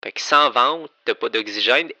Fait que sans vente, t'as pas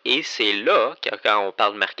d'oxygène et c'est là, quand on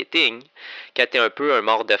parle marketing, quand t'es un peu un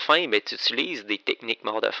mort de faim, mais tu utilises des techniques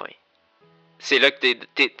mort de faim. C'est là que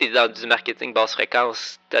t'es dans du marketing basse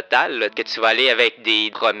fréquence totale, là, que tu vas aller avec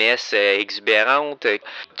des promesses exubérantes.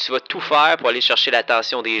 Tu vas tout faire pour aller chercher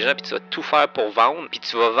l'attention des gens, puis tu vas tout faire pour vendre, puis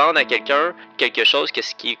tu vas vendre à quelqu'un quelque chose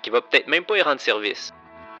qui va peut-être même pas y rendre service.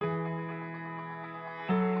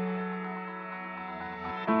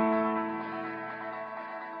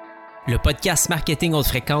 Le podcast Marketing Haute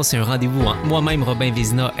Fréquence est un rendez-vous entre moi-même, Robin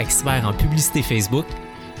Vézina, expert en publicité Facebook,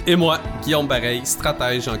 et moi, Guillaume Bareil,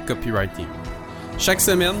 stratège en copywriting. Chaque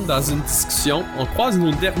semaine, dans une discussion, on croise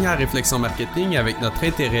nos dernières réflexions marketing avec notre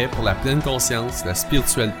intérêt pour la pleine conscience, la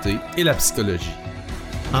spiritualité et la psychologie.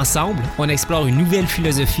 Ensemble, on explore une nouvelle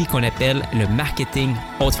philosophie qu'on appelle le marketing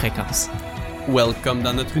haute fréquence. Welcome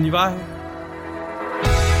dans notre univers!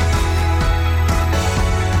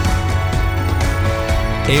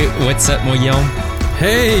 Hey, what's up, mon Guillaume?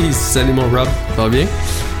 Hey, salut mon Rob, ça va bien?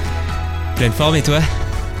 Pleine forme, et toi?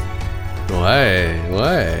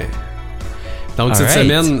 Ouais. Donc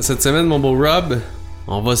cette semaine, mon beau Rob,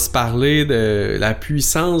 on va se parler de la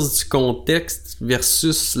puissance du contexte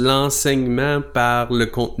versus l'enseignement par le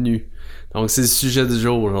contenu. Donc c'est le sujet du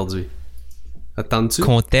jour aujourd'hui. Attends-tu?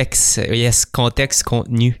 Contexte, yes, contexte,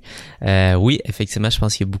 contenu. Oui, effectivement, je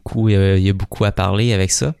pense qu'il y a beaucoup à parler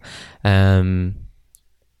avec ça.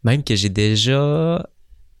 Même que j'ai déjà...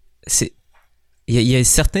 Il y a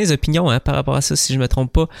certaines opinions par rapport à ça, si je me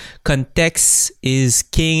trompe pas. Context is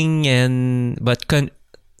king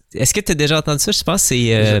Est-ce que tu as déjà entendu ça? Je pense que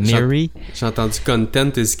c'est Mary. J'ai entendu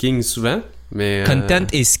content is king souvent, mais... Content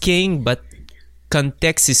is king, but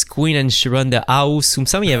context is queen and she run the house. Il me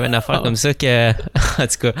semble qu'il y avait une affaire comme ça que... En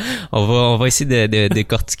tout cas, on va essayer de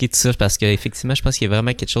décortiquer tout ça parce qu'effectivement, je pense qu'il y a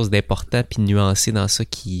vraiment quelque chose d'important puis nuancé dans ça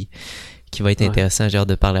qui va être intéressant. J'ai hâte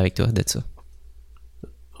de parler avec toi de ça.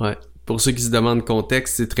 Ouais. Pour ceux qui se demandent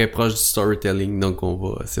contexte, c'est très proche du storytelling, donc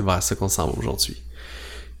c'est vers ça qu'on s'en va aujourd'hui.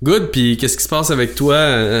 Good, puis qu'est-ce qui se passe avec toi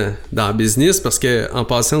dans le business? Parce que en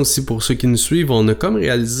passant aussi, pour ceux qui nous suivent, on a comme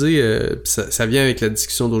réalisé, ça vient avec la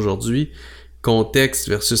discussion d'aujourd'hui, contexte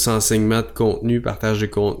versus enseignement de contenu, partage de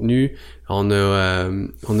contenu. On a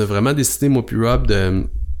vraiment décidé, moi puis Rob, de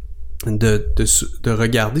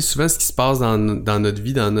regarder souvent ce qui se passe dans notre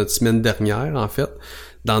vie, dans notre semaine dernière, en fait,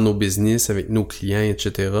 dans nos business, avec nos clients,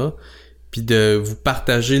 etc. Puis de vous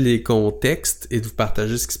partager les contextes et de vous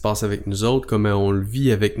partager ce qui se passe avec nous autres, comment on le vit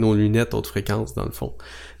avec nos lunettes haute fréquence, dans le fond.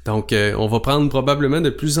 Donc, on va prendre probablement de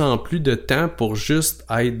plus en plus de temps pour juste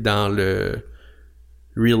être dans le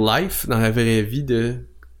real life, dans la vraie vie de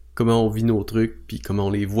comment on vit nos trucs, puis comment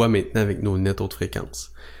on les voit maintenant avec nos lunettes haute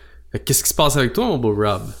fréquence. Fait que qu'est-ce qui se passe avec toi, mon beau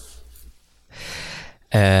Rob?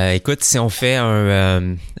 Écoute, si on fait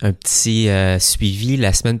un petit suivi,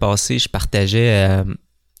 la semaine passée, je partageais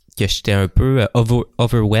que j'étais un peu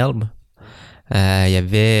overwhelmed. Il y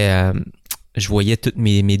avait... je voyais tous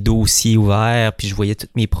mes dossiers ouverts, puis je voyais tous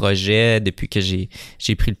mes projets depuis que j'ai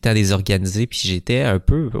pris le temps de les organiser, puis j'étais un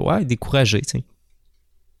peu découragé, tu sais.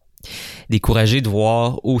 Découragé de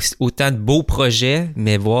voir autant de beaux projets,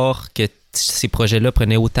 mais voir que ces projets-là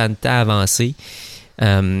prenaient autant de temps à avancer.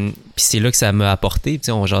 Puis c'est là que ça m'a apporté, tu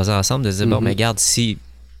sais, on jasait ensemble de se dire bon, mais regarde, si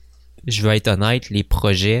je veux être honnête, les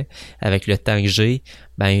projets avec le temps que j'ai,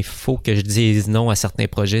 ben il faut que je dise non à certains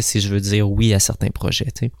projets si je veux dire oui à certains projets,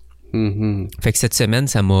 tu sais. Fait que cette semaine,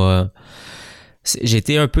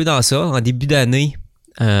 j'étais un peu dans ça. En début d'année,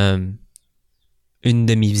 une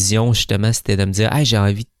de mes visions justement, c'était de me dire j'ai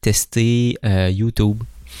envie de tester YouTube.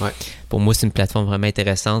 Ouais. Pour moi, c'est une plateforme vraiment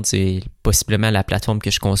intéressante. C'est possiblement la plateforme que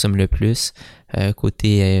je consomme le plus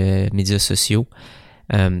côté médias sociaux.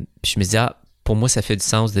 Puis je me disais, pour moi, ça fait du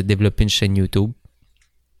sens de développer une chaîne YouTube.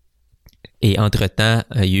 Et entre-temps,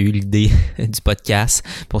 il y a eu l'idée du podcast.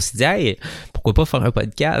 Puis on s'est dit, pourquoi pas faire un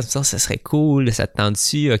podcast? Ça serait cool, ça te tente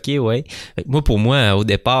dessus, ok, ouais. Pour moi, au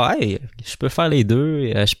départ, je peux faire les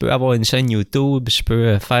deux. Je peux avoir une chaîne YouTube, je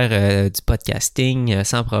peux faire du podcasting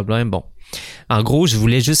sans problème. Bon. En gros, je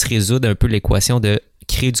voulais juste résoudre un peu l'équation de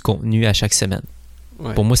créer du contenu à chaque semaine.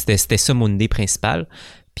 Ouais. Pour moi, c'était ça mon idée principale.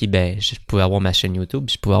 Puis je pouvais avoir ma chaîne YouTube,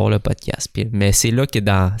 puis je pouvais avoir le podcast. Mais c'est là que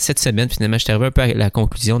dans cette semaine, finalement, je suis arrivé un peu à la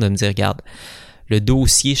conclusion de me dire, regarde, le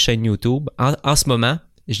dossier chaîne YouTube, en ce moment,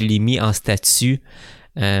 je l'ai mis en statut.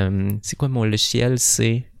 C'est quoi mon logiciel?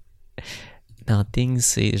 C'est... Dans Things,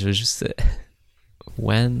 c'est... Je veux juste...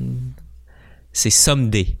 C'est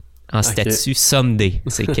Someday. En statut Someday.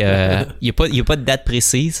 C'est que il y a pas de date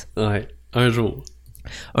précise. Ouais, un jour.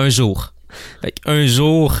 Fait un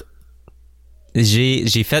jour,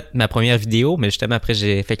 j'ai fait ma première vidéo, mais justement après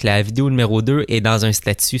j'ai fait que la vidéo numéro 2 est dans un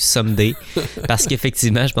statut someday parce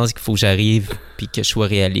qu'effectivement je pense qu'il faut que j'arrive puis que je sois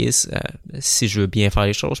réaliste. Si je veux bien faire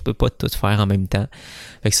les choses, je peux pas tout faire en même temps.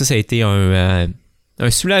 Fait que ça a été un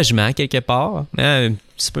soulagement quelque part, mais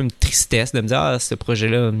c'est pas une tristesse de me dire ce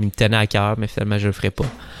projet-là il me tenait à cœur, mais finalement je le ferai pas.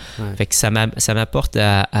 Ouais. Fait que ça m'apporte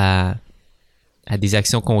à des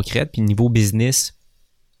actions concrètes. Puis niveau business,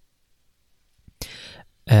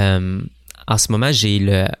 en ce moment, j'ai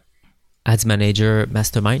le Ads Manager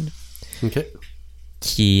Mastermind. OK.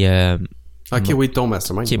 Qui oui, ton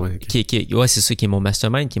Mastermind. Ouais, c'est ça qui est mon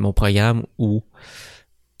Mastermind, qui est mon programme où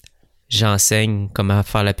j'enseigne comment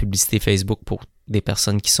faire la publicité Facebook pour des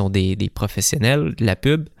personnes qui sont des professionnels de la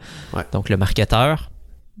pub. Ouais. Donc, le marketeur,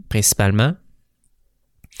 principalement.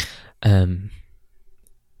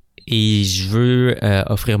 Et je veux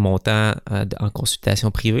offrir mon temps en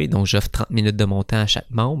consultation privée. Donc, j'offre 30 minutes de mon temps à chaque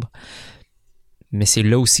membre. Mais c'est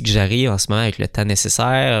là aussi que j'arrive en ce moment avec le temps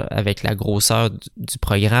nécessaire, avec la grosseur du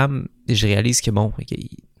programme. Et je réalise que il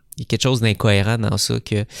y a quelque chose d'incohérent dans ça,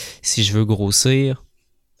 que si je veux grossir,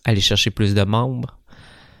 aller chercher plus de membres,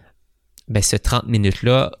 ben ce 30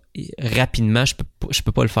 minutes-là, rapidement, je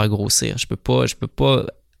peux pas le faire grossir. Je peux pas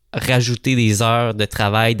rajouter des heures de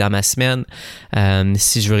travail dans ma semaine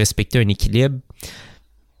si je veux respecter un équilibre.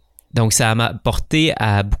 Donc, ça m'a porté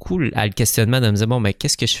à le questionnement de me dire, mais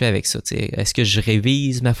qu'est-ce que je fais avec ça? T'sais? Est-ce que je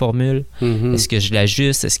révise ma formule? Mm-hmm. Est-ce que je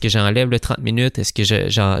l'ajuste? Est-ce que j'enlève le 30 minutes? Est-ce que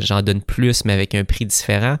j'en donne plus, mais avec un prix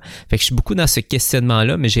différent? Fait que je suis beaucoup dans ce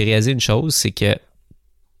questionnement-là, mais j'ai réalisé une chose, c'est que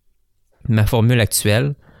ma formule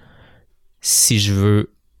actuelle, si je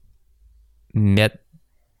veux mettre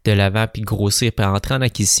de l'avant puis grossir puis entrer en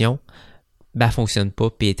acquisition, elle fonctionne pas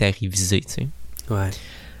puis est à réviser, tu sais. Ouais.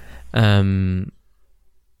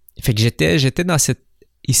 Fait que j'étais dans cette...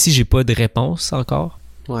 Ici, j'ai pas de réponse encore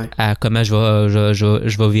à comment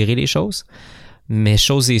je vais virer les choses. Mais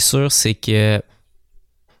chose est sûre, c'est que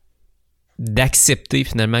d'accepter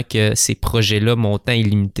finalement que ces projets-là, mon temps est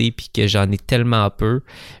limité puis que j'en ai tellement peu,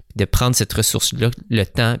 de prendre cette ressource-là, le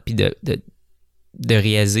temps, puis de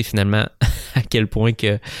réaliser finalement à quel point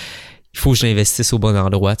que il faut que je l'investisse au bon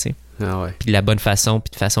endroit, tu sais. Ah ouais. Puis de la bonne façon,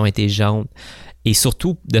 puis de façon intelligente. Et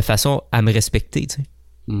surtout, de façon à me respecter, tu sais.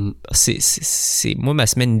 C'est moi, ma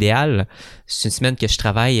semaine idéale, c'est une semaine que je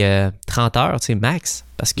travaille 30 heures, tu sais, max.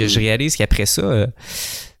 Parce que je réalise qu'après ça,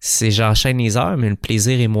 j'enchaîne les heures, mais le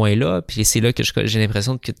plaisir est moins là. Puis c'est là que j'ai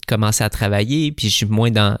l'impression de commencer à travailler, puis je suis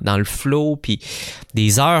moins dans le flow. Puis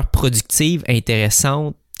des heures productives,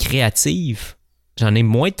 intéressantes, créatives, j'en ai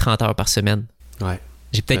moins de 30 heures par semaine. Ouais.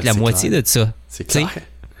 J'ai peut-être la moitié de ça. C'est clair.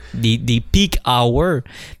 Des peak hours.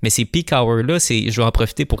 Mais ces peak hours-là, je vais en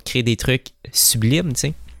profiter pour créer des trucs sublimes, tu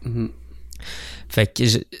sais. Mm-hmm. Fait que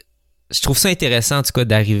je trouve ça intéressant, en tout cas,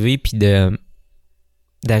 d'arriver puis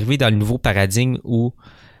d'arriver dans le nouveau paradigme où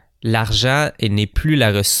l'argent n'est plus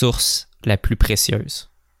la ressource la plus précieuse.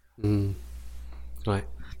 Ouais.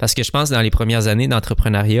 Parce que je pense que dans les premières années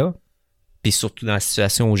d'entrepreneuriat, puis surtout dans la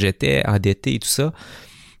situation où j'étais, endetté et tout ça,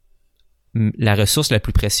 la ressource la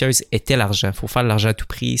plus précieuse était l'argent. Il faut faire de l'argent à tout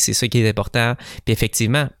prix, c'est ça qui est important. Puis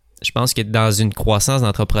effectivement, je pense que dans une croissance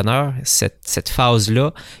d'entrepreneur, cette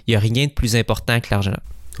phase-là, il n'y a rien de plus important que l'argent.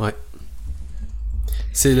 Ouais.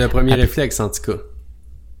 C'est le premier réflexe, en tout cas.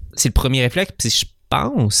 C'est le premier réflexe, puis je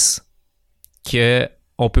pense qu'on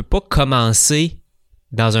ne peut pas commencer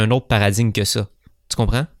dans un autre paradigme que ça. Tu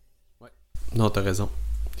comprends? Ouais. Non, t'as raison.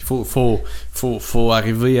 Il faut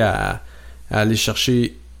arriver à aller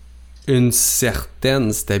chercher une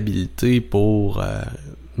certaine stabilité pour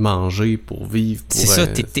manger, pour vivre. C'est ça,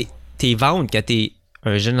 tes ventes, quand t'es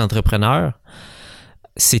un jeune entrepreneur,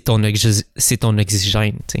 c'est ton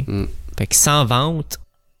oxygène, tu sais. Fait que sans vente,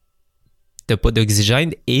 t'as pas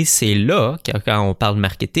d'oxygène, et c'est là, quand on parle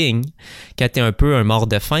marketing, quand t'es un peu un mort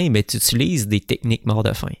de faim, ben tu utilises des techniques mort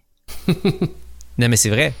de faim. Non, mais c'est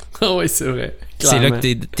vrai. Ah oui, c'est vrai. Clairement.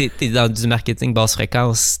 C'est là que t'es dans du marketing basse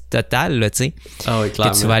fréquence totale, là, tu sais. Ah oui,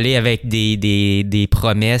 clairement. Que tu vas aller avec des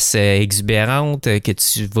promesses exubérantes, que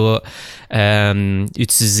tu vas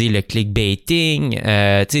utiliser le clickbaiting, tu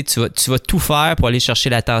sais, tu vas tout faire pour aller chercher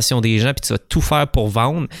l'attention des gens, puis tu vas tout faire pour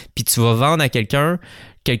vendre, puis tu vas vendre à quelqu'un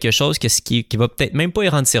quelque chose qui va peut-être même pas y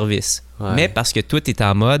rendre service. Ouais. Mais parce que toi, t'es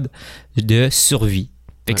en mode de survie.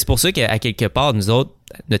 Fait que c'est pour ça qu'à quelque part, nous autres,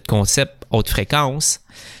 notre concept haute fréquence,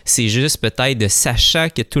 c'est juste peut-être de sachant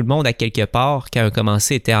que tout le monde, à quelque part, quand on a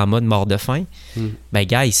commencé, était en mode mort de faim. Ben,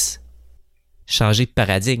 guys, changez de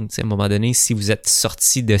paradigme. À un moment donné, si vous êtes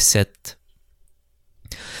sorti de ce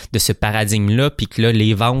paradigme-là, puis que là,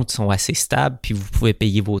 les ventes sont assez stables, puis vous pouvez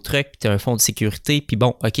payer vos trucs, puis tu as un fonds de sécurité, puis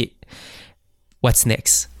bon, OK, what's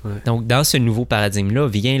next? Ouais. Donc, dans ce nouveau paradigme-là,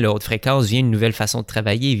 vient la haute fréquence, vient une nouvelle façon de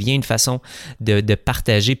travailler, vient une façon de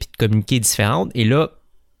partager puis de communiquer différente. Et là,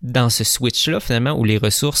 dans ce switch-là, finalement, où la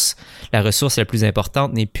ressource la plus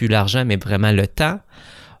importante n'est plus l'argent, mais vraiment le temps,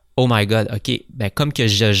 oh my God, OK, ben comme que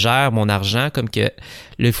je gère mon argent, comme que là,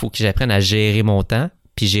 il faut que j'apprenne à gérer mon temps,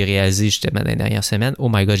 puis j'ai réalisé justement dans les dernières semaines, oh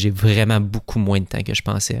my God, j'ai vraiment beaucoup moins de temps que je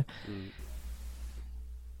pensais.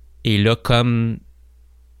 Et là, comme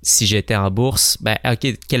si j'étais en bourse, ben OK,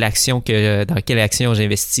 dans quelle action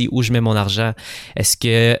j'investis, où je mets mon argent, est-ce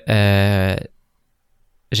que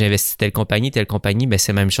j'investis telle compagnie, ben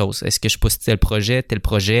c'est la même chose. Est-ce que je pousse tel projet,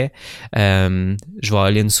 je vais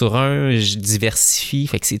aller sur je diversifie.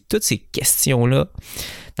 Fait que c'est toutes ces questions-là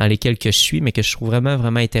dans lesquelles que je suis, mais que je trouve vraiment,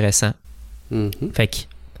 vraiment intéressant. Mm-hmm. Fait que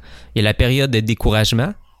il y a la période de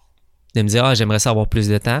découragement, de me dire, j'aimerais ça avoir plus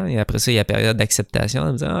de temps. Et après ça, il y a la période d'acceptation,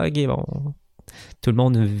 de me dire, OK, bon, tout le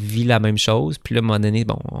monde vit la même chose. Puis là, à un moment donné,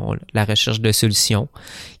 la recherche de solutions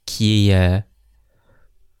qui est...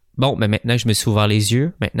 Bon, ben maintenant que je me suis ouvert les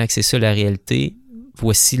yeux, maintenant que c'est ça la réalité,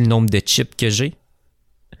 voici le nombre de chips que j'ai.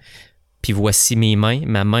 Puis voici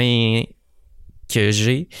ma main que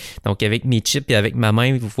j'ai. Donc avec mes chips et avec ma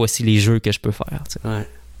main, voici les jeux que je peux faire. Tu sais.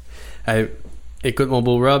 Ouais. Écoute, mon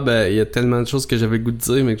beau Rob, il y a tellement de choses que j'avais le goût de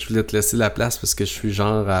dire, mais que je voulais te laisser la place parce que je suis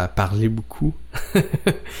genre à parler beaucoup.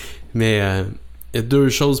 Mais il y a deux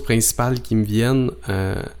choses principales qui me viennent.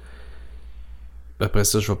 Après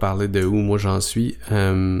ça, je vais parler de où moi j'en suis.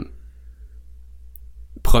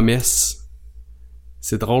 Promesse.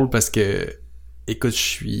 C'est drôle parce que, écoute, je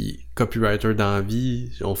suis copywriter dans la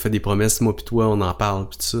vie. On fait des promesses, moi pis toi, on en parle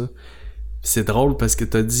pis tout ça. C'est drôle parce que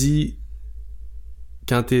t'as dit,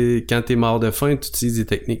 quand t'es mort de faim, tu utilises des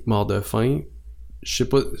techniques mort de faim. Je sais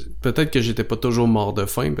pas, peut-être que j'étais pas toujours mort de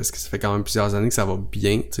faim parce que ça fait quand même plusieurs années que ça va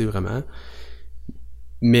bien, tu sais, vraiment.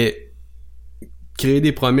 Mais créer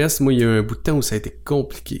des promesses, moi, il y a eu un bout de temps où ça a été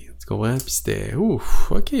compliqué. Tu comprends? Puis c'était,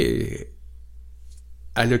 ouf, OK.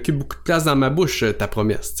 Elle occupe beaucoup de place dans ma bouche, ta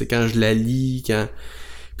promesse. Tu sais, quand je la lis,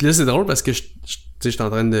 Puis là, c'est drôle parce que je suis en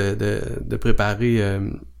train de préparer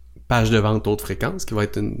page de vente haute fréquence qui va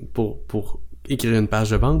être pour écrire une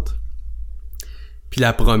page de vente. Puis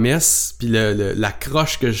la promesse, puis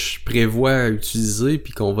l'accroche que je prévois utiliser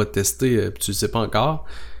puis qu'on va tester, puis tu le sais pas encore,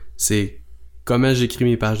 c'est comment j'écris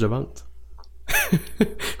mes pages de vente.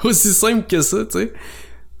 Aussi simple que ça, tu sais.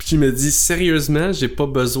 Puis je me dis, sérieusement, j'ai pas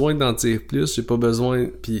besoin d'en dire plus, j'ai pas besoin...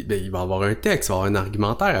 Puis ben, il va y avoir un texte, il va y avoir un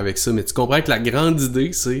argumentaire avec ça, mais tu comprends que la grande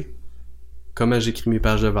idée, c'est comment j'écris mes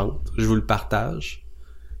pages de vente. Je vous le partage.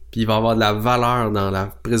 Puis il va y avoir de la valeur dans la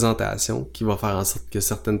présentation qui va faire en sorte que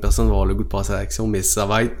certaines personnes vont avoir le goût de passer à l'action, mais ça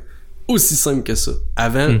va être aussi simple que ça.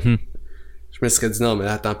 Avant, je me serais dit, non, mais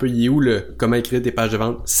attends un peu, il est où le comment écrire des pages de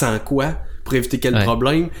vente sans quoi? Pour éviter quel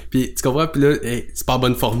problème, puis tu comprends, puis là, c'est pas la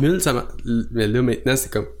bonne formule, mais là, maintenant,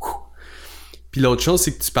 c'est comme... Puis l'autre chose,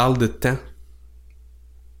 c'est que tu parles de temps.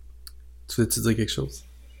 Tu veux-tu dire quelque chose?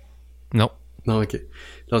 Non. Non, OK.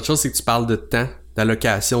 L'autre chose, c'est que tu parles de temps,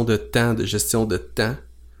 d'allocation de temps, de gestion de temps.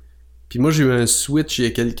 Puis moi, j'ai eu un switch il y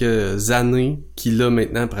a quelques années qui, là,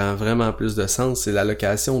 maintenant, prend vraiment plus de sens, c'est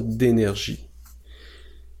l'allocation d'énergie.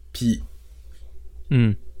 Puis...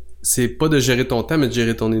 c'est pas de gérer ton temps, mais de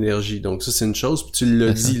gérer ton énergie. Donc ça, c'est une chose. Puis tu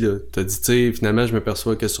l'as dit, là. T'as dit, tu sais, finalement, je me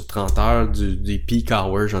perçois que sur 30 heures, des peak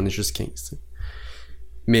hours, j'en ai juste 15, t'sais.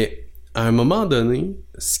 Mais à un moment donné,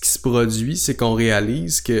 ce qui se produit, c'est qu'on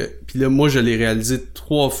réalise que... Puis là, moi, je l'ai réalisé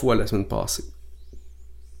 3 fois la semaine passée.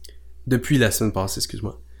 Depuis la semaine passée,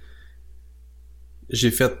 excuse-moi.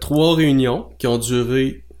 J'ai fait 3 réunions qui ont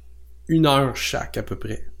duré 1 heure chaque, à peu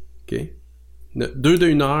près. OK? 2 de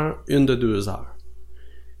 1 heure, 1 de 2 heures.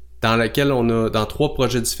 Dans laquelle dans 3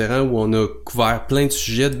 projets différents où on a couvert plein de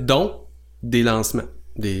sujets, dont des lancements,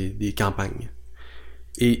 des campagnes.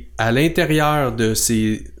 Et à l'intérieur de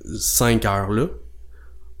ces 5 heures-là,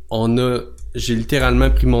 j'ai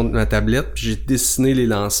littéralement pris ma tablette, puis j'ai dessiné les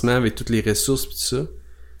lancements avec toutes les ressources pis tout ça.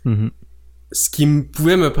 Ce qui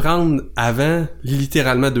pouvait me prendre avant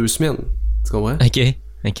littéralement 2 semaines. Tu comprends? OK.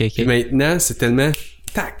 Puis maintenant, c'est tellement...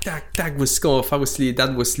 Tac, tac, tac, voici qu'on va faire, voici les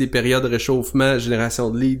dates, voici les périodes de réchauffement, génération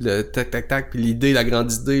de leads, tac, tac, tac, puis l'idée, la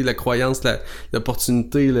grande idée, la croyance,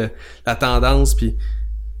 l'opportunité, la tendance, puis...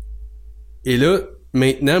 Et là,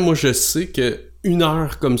 maintenant, moi, je sais que 1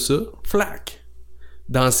 heure comme ça, flac,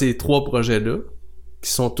 dans ces 3 projets-là,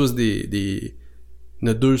 qui sont tous il y en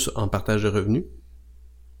a 2 en partage de revenus,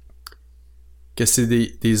 que c'est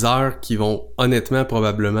des heures qui vont honnêtement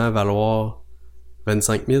probablement valoir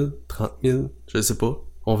 25 000, 30 000, je sais pas,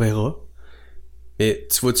 on verra. Mais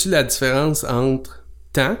tu vois-tu la différence entre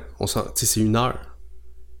temps, tu sais, c'est 1 heure,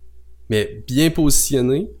 mais bien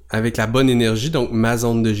positionné, avec la bonne énergie, donc ma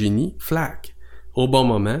zone de génie, flac, au bon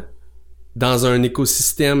moment, dans un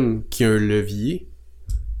écosystème qui a un levier,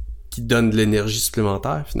 qui donne de l'énergie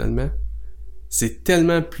supplémentaire, finalement. C'est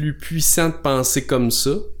tellement plus puissant de penser comme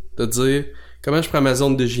ça, de dire, comment je prends ma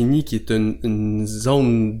zone de génie, qui est une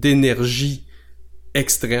zone d'énergie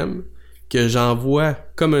extrême, que j'envoie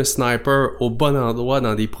comme un sniper au bon endroit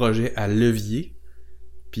dans des projets à levier,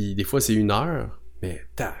 puis des fois c'est 1 heure, mais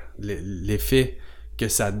l'effet que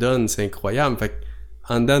ça donne, c'est incroyable. Fait que,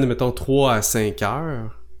 en dedans de, mettons, 3 à 5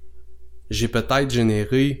 heures, j'ai peut-être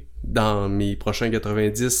généré, dans mes prochains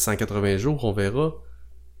 90, 180 jours, on verra,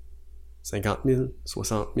 50 000,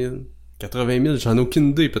 60 000, 80 000, j'en ai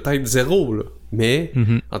aucune idée, peut-être 0, là. Mais,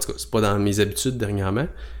 en tout cas, c'est pas dans mes habitudes dernièrement,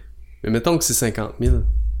 mais mettons que c'est 50 000.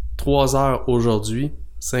 3 heures aujourd'hui,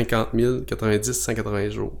 50 000, 90, 180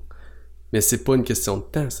 jours. Mais c'est pas une question de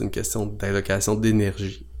temps, c'est une question d'allocation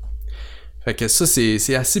d'énergie. Fait que ça,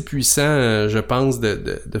 c'est assez puissant, je pense,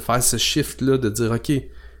 de faire ce shift-là, de dire, OK,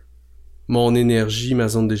 mon énergie, ma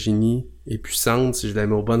zone de génie est puissante, si je la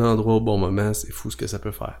mets au bon endroit au bon moment, c'est fou ce que ça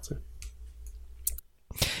peut faire, tu sais.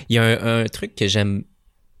 Il y a un truc que j'aime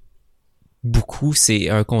beaucoup, c'est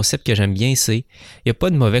un concept que j'aime bien, c'est il n'y a pas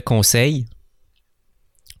de mauvais conseils.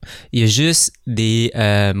 Il y a juste des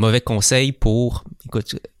mauvais conseils pour...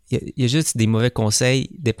 Écoute, il y a juste des mauvais conseils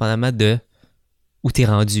dépendamment de où t'es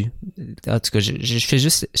rendu. En tout cas,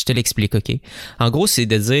 je te l'explique, OK? En gros, c'est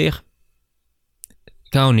de dire,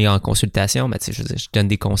 quand on est en consultation, ben, je donne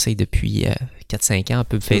des conseils depuis 4-5 ans, un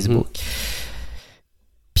peu Facebook.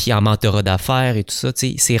 Puis en mentorat d'affaires et tout ça,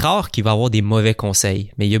 c'est rare qu'il va y avoir des mauvais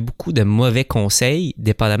conseils, mais il y a beaucoup de mauvais conseils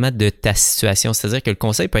dépendamment de ta situation. C'est-à-dire que le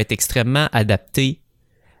conseil peut être extrêmement adapté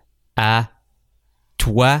à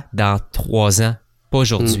toi dans 3 ans, pas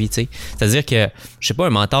aujourd'hui. C'est-à-dire que, je sais pas,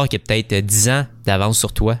 un mentor qui a peut-être 10 ans d'avance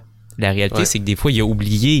sur toi. La réalité, c'est que des fois, il a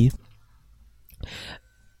oublié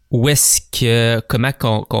où est-ce que, comment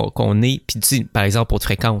qu'on est, puis tu sais, par exemple, haute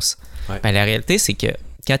fréquence. Ben, la réalité, c'est que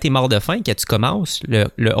quand t'es mort de faim, quand tu commences, le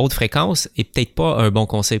haute fréquence est peut-être pas un bon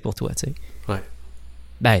conseil pour toi, tu sais. Ouais.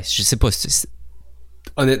 Ben, je sais pas.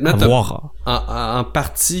 Honnêtement, en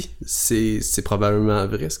partie, c'est probablement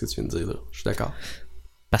vrai ce que tu viens de dire là. Je suis d'accord.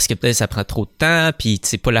 Parce que peut-être ça prend trop de temps, puis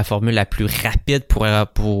c'est pas la formule la plus rapide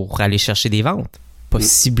pour aller chercher des ventes.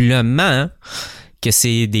 Possiblement que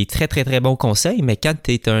c'est des très, très, très bons conseils, mais quand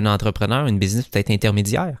tu es un entrepreneur, une business peut-être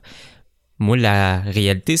intermédiaire, moi, la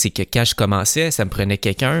réalité, c'est que quand je commençais, ça me prenait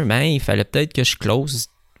quelqu'un, ben, il fallait peut-être que je close,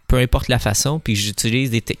 peu importe la façon, puis que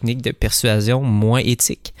j'utilise des techniques de persuasion moins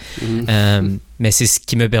éthiques. Mais c'est ce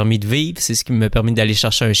qui m'a permis de vivre, c'est ce qui m'a permis d'aller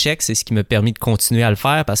chercher un chèque, c'est ce qui m'a permis de continuer à le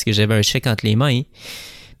faire parce que j'avais un chèque entre les mains.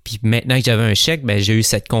 Puis maintenant que j'avais un chèque, ben, j'ai eu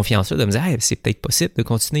cette confiance-là de me dire, hey, c'est peut-être possible de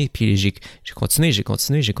continuer. Puis j'ai continué.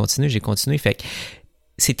 Fait que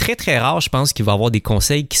c'est très, très rare, je pense, qu'il va y avoir des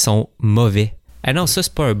conseils qui sont mauvais. Ah non, ça,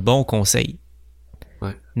 c'est pas un bon conseil.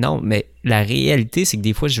 Ouais. Non, mais la réalité, c'est que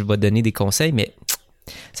des fois, je vais donner des conseils, mais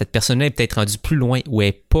cette personne-là est peut-être rendue plus loin ou elle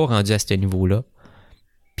n'est pas rendue à ce niveau-là.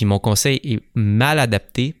 Puis mon conseil est mal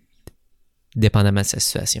adapté, dépendamment de sa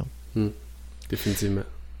situation. Définitivement.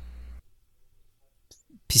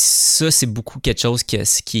 Puis ça, c'est beaucoup quelque chose qui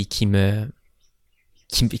m'interpelle.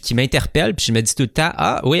 Puis je me dis tout le temps,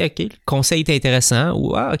 ah oui, OK, le conseil est intéressant.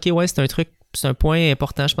 Ou ah, OK, ouais, c'est un point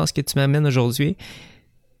important, je pense, que tu m'amènes aujourd'hui.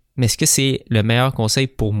 Mais est-ce que c'est le meilleur conseil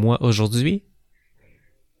pour moi aujourd'hui?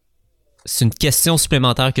 C'est une question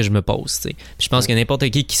supplémentaire que je me pose. T'sais. Je pense que n'importe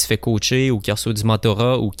qui se fait coacher ou qui reçoit du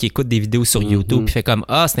mentorat ou qui écoute des vidéos sur YouTube et fait comme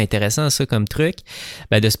ah, c'est intéressant ça comme truc,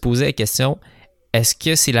 ben de se poser la question, est-ce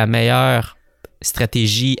que c'est la meilleure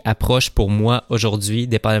stratégie, approche pour moi aujourd'hui,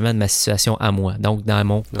 dépendamment de ma situation à moi, donc dans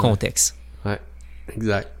mon contexte. Ouais,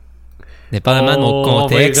 exact. Dépendamment de mon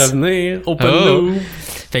contexte. On va y revenir. Open loop.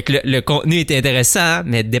 Fait que le contenu est intéressant,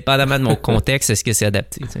 mais dépendamment de mon contexte, est-ce que c'est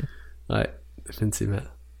adapté? T'sais? Ouais, définitivement.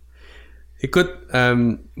 Écoute,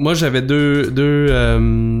 moi j'avais deux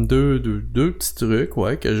petits trucs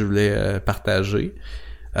que je voulais partager.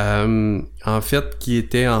 En fait, qui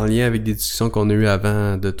étaient en lien avec des discussions qu'on a eues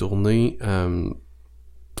avant de tourner.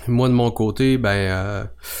 Moi de mon côté,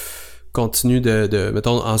 continue de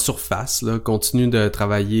mettons en surface, là, continue de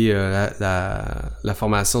travailler la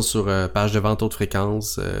formation sur page de vente haute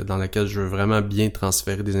fréquence, dans laquelle je veux vraiment bien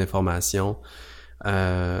transférer des informations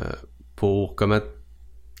pour comment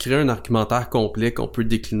créer un argumentaire complet qu'on peut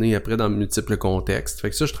décliner après dans multiples contextes. Fait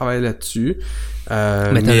que ça, je travaille là-dessus.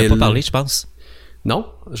 Mais t'en as pas parlé, je pense.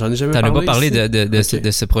 Non, j'en ai jamais parlé. T'en as pas parlé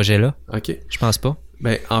de ce projet-là? OK. Je pense pas.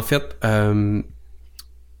 Ben, en fait,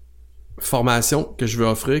 formation que je veux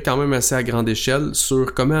offrir quand même assez à grande échelle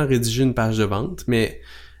sur comment rédiger une page de vente, mais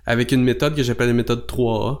avec une méthode que j'appelle la méthode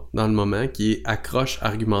 3A dans le moment, qui est accroche,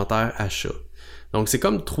 argumentaire, achat. Donc, c'est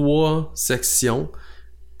comme 3 sections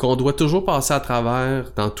qu'on doit toujours passer à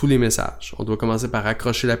travers dans tous les messages. On doit commencer par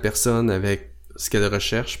accrocher la personne avec ce qu'elle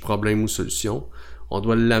recherche, problème ou solution. On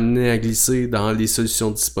doit l'amener à glisser dans les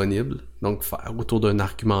solutions disponibles. Donc, faire autour d'un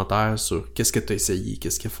argumentaire sur qu'est-ce que tu as essayé,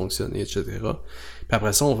 qu'est-ce qui a fonctionné, etc. Puis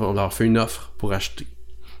après ça, on leur fait une offre pour acheter.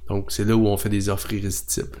 Donc, c'est là où on fait des offres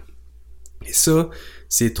irrésistibles. Et ça,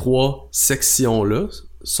 ces 3 sections-là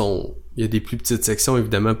il y a des plus petites sections,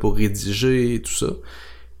 évidemment, pour rédiger et tout ça.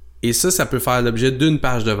 Et ça peut faire l'objet d'une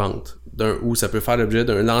page de vente, ou ça peut faire l'objet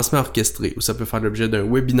d'un lancement orchestré, ou ça peut faire l'objet d'un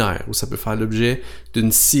webinaire, ou ça peut faire l'objet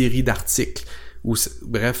d'une série d'articles,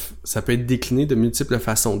 bref, ça peut être décliné de multiples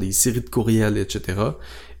façons, des séries de courriels, etc.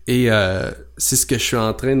 Et c'est ce que je suis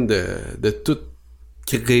en train de tout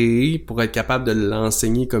créer pour être capable de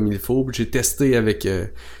l'enseigner comme il faut. J'ai testé avec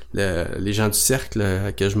les gens du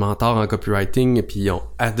cercle que je mentor en copywriting, et puis ils ont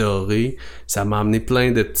adoré. Ça m'a amené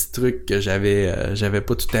plein de petits trucs que j'avais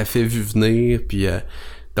pas tout à fait vu venir, puis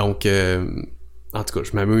donc en tout cas,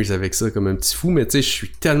 je m'amuse avec ça comme un petit fou, mais tu sais, je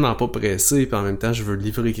suis tellement pas pressé, puis en même temps, je veux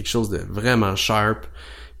livrer quelque chose de vraiment sharp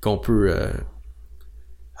qu'on peut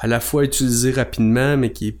à la fois utiliser rapidement,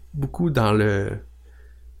 mais qui est beaucoup dans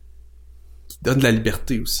qui donne de la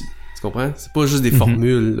liberté aussi. Tu comprends? C'est pas juste des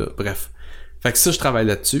formules, là. Bref. Fait que ça, je travaille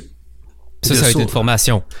là-dessus. Ça va être une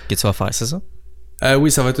formation que tu vas faire, c'est ça?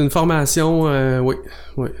 Oui, ça va être une formation, oui,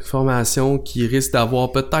 une formation qui risque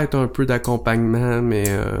d'avoir peut-être un peu d'accompagnement, mais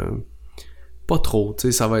pas trop, tu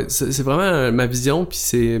sais, ça va être, c'est vraiment ma vision, puis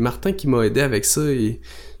c'est Martin qui m'a aidé avec ça, et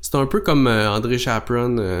c'est un peu comme André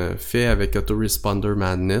Chapron fait avec Autoresponder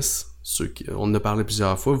Madness, on en a parlé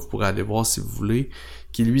plusieurs fois, vous pourrez aller voir si vous voulez,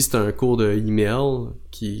 qui lui c'est un cours de email,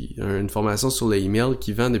 une formation sur le email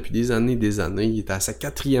qui vend depuis des années, il est à sa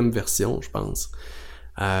 4e version, je pense.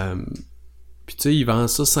 Puis tu sais, il vend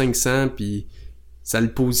ça 500, puis ça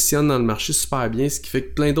le positionne dans le marché super bien, ce qui fait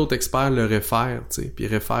que plein d'autres experts le réfèrent, tu sais, puis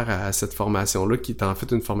réfèrent à cette formation-là, qui est en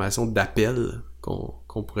fait une formation d'appel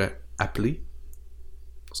qu'on pourrait appeler.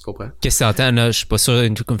 Tu comprends? Qu'est-ce que ça entend, là? Je suis pas sûr,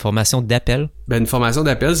 une formation d'appel. Ben, une formation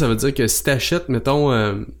d'appel, ça veut dire que si t'achètes, mettons,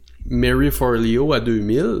 Mary Forleo à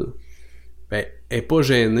 2000, ben, elle est pas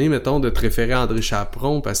gênée, mettons, de te référer à André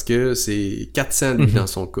Chaperon parce que c'est 400 lui dans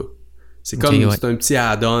son cas. C'est comme, c'est un petit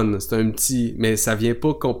add-on, mais ça vient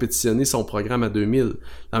pas compétitionner son programme à 2000.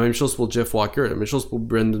 La même chose pour Jeff Walker, la même chose pour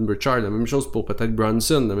Brandon Burchard, la même chose pour peut-être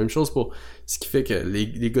Bronson, la même chose pour ce qui fait que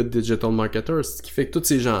les gars de Digital Marketers, ce qui fait que tous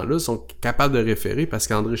ces gens-là sont capables de référer parce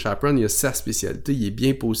qu'André Chaperon, il a sa spécialité, il est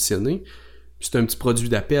bien positionné. Puis c'est un petit produit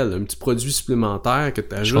d'appel, un petit produit supplémentaire que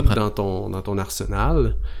tu ajoutes dans ton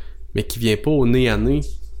arsenal, mais qui vient pas au nez à nez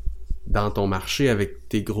dans ton marché avec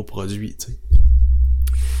tes gros produits, tu sais.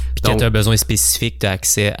 Puis quand tu as un besoin spécifique, tu as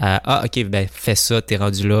accès à OK, ben fais ça, t'es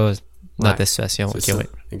rendu là dans ta situation. C'est ça.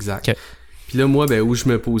 Exact. Okay. Puis là, moi, ben où je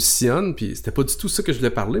me positionne, puis c'était pas du tout ça que je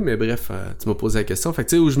voulais parler, mais bref, tu m'as posé la question. Fait que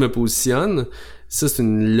tu sais, où je me positionne, ça, c'est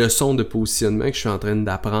une leçon de positionnement que je suis en train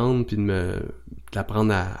d'apprendre, puis de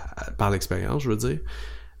l'apprendre par l'expérience, je veux dire.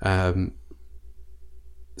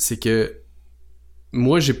 C'est que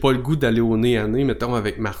moi, j'ai pas le goût d'aller au nez à nez, mettons,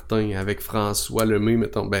 avec Martin, avec François Lemay,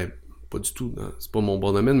 mettons, ben pas du tout, non, c'est pas mon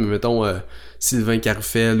bon domaine, mais mettons Sylvain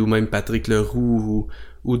Carfel ou même Patrick Leroux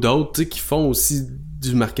ou d'autres, tu sais, qui font aussi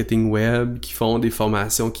du marketing web, qui font des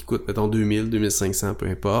formations qui coûtent, mettons, 2000, 2500, peu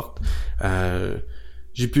importe.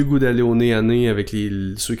 J'ai plus le goût d'aller au nez à nez avec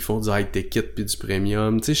ceux qui font du high-tech kit puis du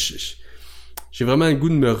premium. Tu sais, j'ai vraiment le goût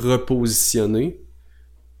de me repositionner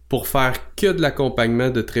pour faire que de l'accompagnement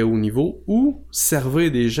de très haut niveau ou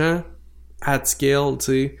servir des gens at scale, tu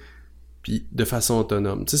sais, puis de façon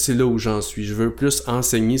autonome. Tu sais, c'est là où j'en suis. Je veux plus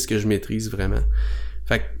enseigner ce que je maîtrise vraiment.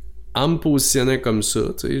 Fait que, en me positionnant comme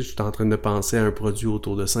ça, tu sais, je suis en train de penser à un produit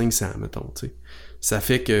autour de 500, mettons, tu sais. Ça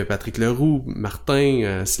fait que Patrick Leroux,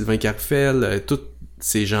 Martin, Sylvain Carfel, tous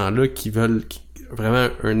ces gens-là qui veulent vraiment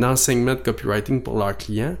un enseignement de copywriting pour leurs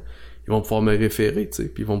clients, ils vont pouvoir me référer, tu sais,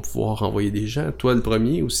 puis ils vont pouvoir envoyer des gens, toi le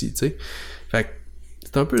premier aussi, tu sais. Fait que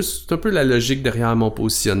c'est un peu la logique derrière mon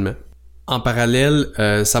positionnement. En parallèle,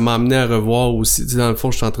 ça m'a amené à revoir aussi, tu sais, dans le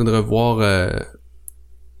fond, je suis en train de revoir,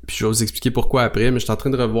 puis je vais vous expliquer pourquoi après, mais je suis en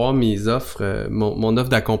train de revoir mes offres, mon offre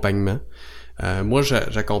d'accompagnement. Moi,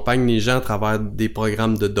 j'accompagne les gens à travers des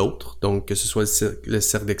programmes de d'autres, donc que ce soit le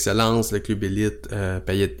Cercle d'Excellence, le Club Élite,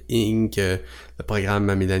 Payette Inc., le programme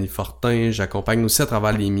à Mélanie Fortin, j'accompagne aussi à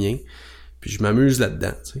travers les miens, puis je m'amuse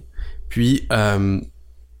là-dedans, tu sais. Puis,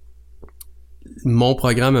 mon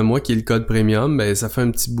programme à moi, qui est le code premium, ben ça fait un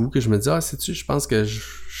petit bout que je me dis, sais-tu, je pense que je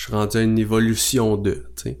suis rendu à une évolution de,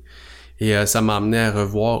 tu sais. Et ça m'a amené à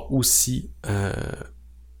revoir aussi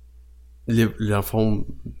dans le fond,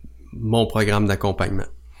 mon programme d'accompagnement.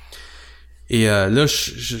 Et là,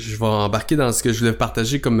 je vais embarquer dans ce que je voulais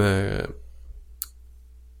partager comme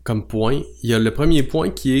point. Il y a le premier point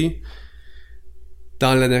qui est,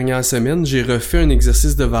 dans la dernière semaine, j'ai refait un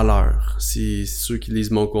exercice de valeur. Si ceux qui lisent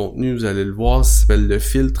mon contenu, vous allez le voir, ça s'appelle le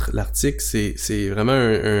filtre. L'article, c'est vraiment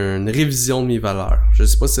une révision de mes valeurs. Je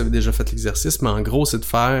sais pas si vous avez déjà fait l'exercice, mais en gros, c'est de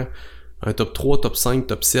faire un top 3, top 5,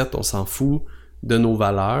 top 7, on s'en fout, de nos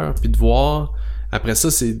valeurs, puis de voir, après ça,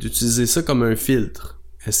 c'est d'utiliser ça comme un filtre.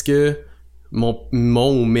 Est-ce que mon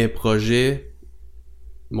ou mes projets,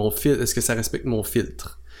 est-ce que ça respecte mon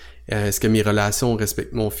filtre? Est-ce que mes relations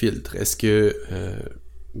respectent mon filtre? Est-ce que,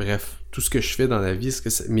 bref, tout ce que je fais dans la vie, est-ce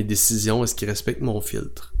que mes décisions, est-ce qu'ils respectent mon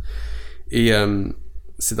filtre? Et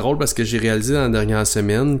c'est drôle parce que j'ai réalisé dans la dernière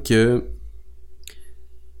semaine que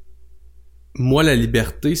moi, la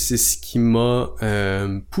liberté, c'est ce qui m'a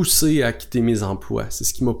poussé à quitter mes emplois. C'est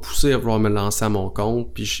ce qui m'a poussé à vouloir me lancer à mon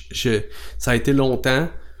compte. Puis ça a été longtemps,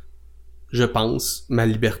 je pense, ma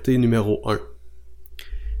liberté numéro 1.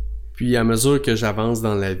 Puis à mesure que j'avance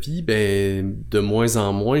dans la vie, ben de moins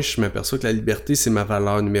en moins, je m'aperçois que la liberté, c'est ma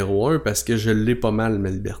valeur numéro 1 parce que je l'ai pas mal, ma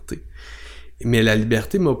liberté. Mais la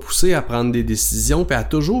liberté m'a poussé à prendre des décisions puis à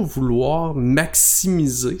toujours vouloir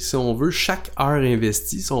maximiser, si on veut, chaque heure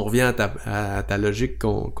investie. Si on revient à ta logique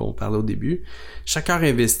qu'on parlait au début, chaque heure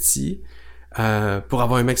investie pour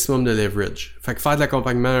avoir un maximum de leverage. Fait que faire de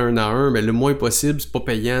l'accompagnement 1 à 1, ben le moins possible, c'est pas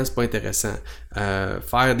payant, c'est pas intéressant.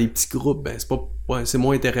 Faire des petits groupes, ben c'est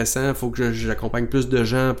moins intéressant, faut que j'accompagne plus de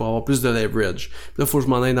gens pour avoir plus de leverage. Puis là, faut que je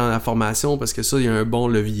m'en aille dans la formation parce que ça, il y a un bon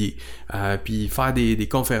levier. Puis faire des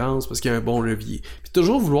conférences parce qu'il y a un bon levier. Puis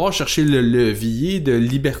toujours vouloir chercher le levier de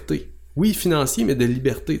liberté. Oui, financier, mais de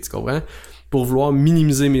liberté, tu comprends? Pour vouloir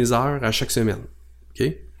minimiser mes heures à chaque semaine. OK?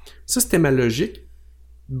 Ça, c'était ma logique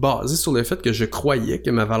basée sur le fait que je croyais que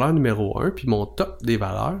ma valeur numéro 1 puis mon top des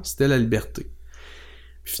valeurs, c'était la liberté.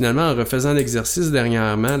 Puis finalement, en refaisant l'exercice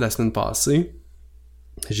dernièrement, la semaine passée,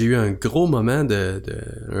 j'ai eu un gros moment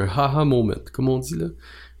un haha moment, comme on dit là,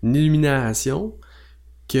 une illumination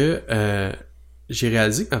que j'ai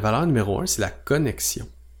réalisé que ma valeur numéro 1, c'est la connexion.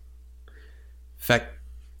 Fait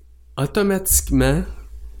que, automatiquement,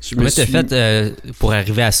 Comment t'as fait pour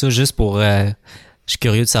arriver à ça, juste pour... je suis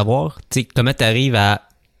curieux de savoir, tu sais, comment t'arrives à...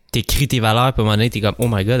 T'écris tes valeurs, puis à un moment donné, t'es comme, oh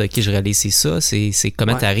my god, ok, je réalise ça. C'est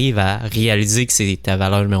comment t'arrives à réaliser que c'est ta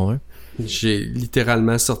valeur numéro 1? J'ai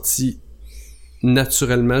littéralement sorti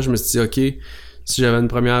naturellement, je me suis dit, ok, si j'avais une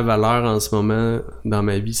première valeur en ce moment dans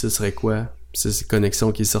ma vie, ce serait quoi? Puis c'est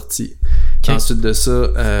connexion qui est sortie. Okay. Ensuite de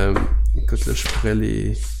ça, écoute, là, je pourrais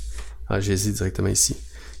les... j'ai hésité directement ici.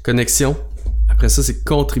 Connexion. Après ça, c'est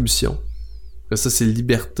contribution. Après ça, c'est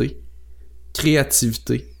liberté,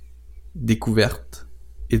 créativité, découverte,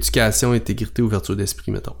 éducation, intégrité, ouverture d'esprit,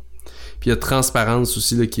 mettons. Puis il y a transparence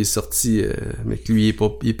aussi là, qui est sorti, mais que lui,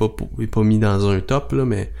 il est pas mis dans un top, là,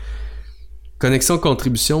 mais connexion,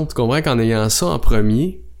 contribution, tu comprends qu'en ayant ça en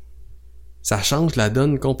premier, ça change la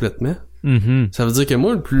donne complètement. Mm-hmm. Ça veut dire que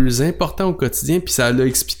moi, le plus important au quotidien, puis ça l'a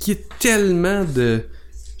expliqué tellement de...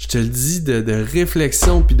 Je te le dis, de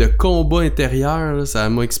réflexion puis de combat intérieur, là, ça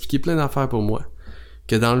m'a expliqué plein d'affaires pour moi.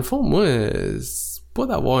 Que dans le fond, moi, c'est pas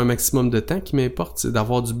d'avoir un maximum de temps qui m'importe, c'est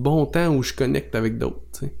d'avoir du bon temps où je connecte avec d'autres,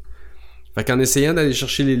 t'sais. Fait qu'en essayant d'aller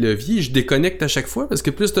chercher les leviers, je déconnecte à chaque fois, parce que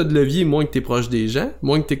plus t'as de leviers, moins que t'es proche des gens,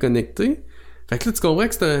 moins que t'es connecté. Fait que là, tu comprends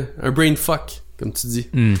que c'est un brain fuck, comme tu dis.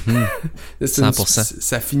 Mm-hmm. 100%.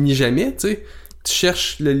 Ça finit jamais, tu sais. Tu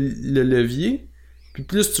cherches le levier, puis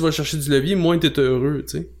plus tu vas chercher du levier, moins t'es heureux,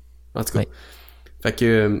 tu sais. En tout cas. Ouais. Fait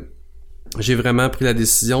que j'ai vraiment pris la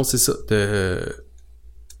décision, c'est ça, de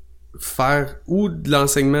faire ou de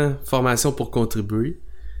l'enseignement, formation pour contribuer,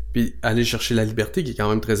 puis aller chercher la liberté qui est quand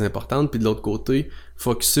même très importante, puis de l'autre côté,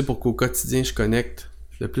 focusser pour qu'au quotidien, je connecte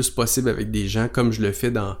le plus possible avec des gens comme je le fais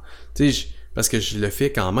dans... Tu sais, parce que je le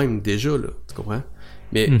fais quand même déjà, là, tu comprends?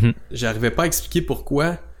 Mais j'arrivais pas à expliquer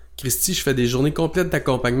pourquoi, Christy, je fais des journées complètes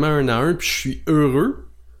d'accompagnement 1 à 1, puis je suis heureux,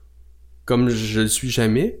 comme je le suis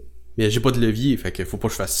jamais, mais j'ai pas de levier, fait que faut pas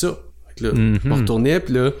que je fasse ça. Fait que là, je me retournais,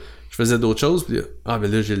 puis là, je faisais d'autres choses, puis là,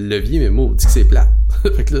 ben là, j'ai le levier, mais moi, on dit que c'est plate.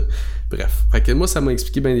 Fait que là, bref. Fait que moi, ça m'a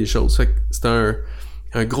expliqué bien des choses. Fait que c'est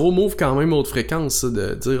un gros move quand même haute fréquence, ça,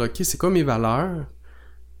 de dire, ok, c'est quoi mes valeurs?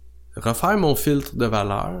 Refaire mon filtre de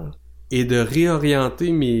valeurs et de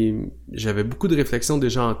réorienter j'avais beaucoup de réflexions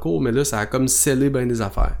déjà en cours, mais là, ça a comme scellé bien des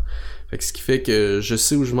affaires. Fait que ce qui fait que je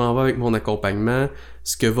sais où je m'en vais avec mon accompagnement,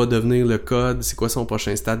 ce que va devenir le code, c'est quoi son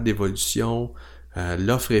prochain stade d'évolution,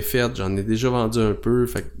 l'offre est faite, j'en ai déjà vendu un peu,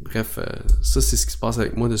 fait que bref, ça c'est ce qui se passe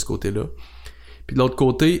avec moi de ce côté-là. Puis de l'autre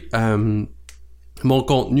côté, mon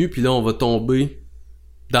contenu, puis là on va tomber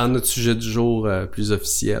dans notre sujet du jour plus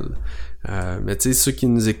officiel. Mais tu sais, ceux qui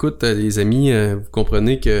nous écoutent, les amis, vous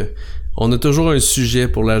comprenez que on a toujours un sujet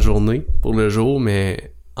pour la journée, pour le jour,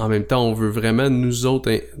 mais en même temps, on veut vraiment, nous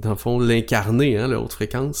autres, dans le fond, l'incarner, hein, la haute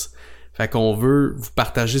fréquence. Fait qu'on veut vous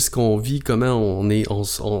partager ce qu'on vit, comment on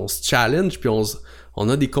se challenge, puis on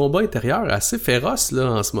a des combats intérieurs assez féroces,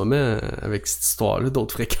 là, en ce moment, avec cette histoire-là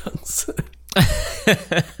d'autres fréquences.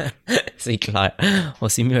 C'est clair. On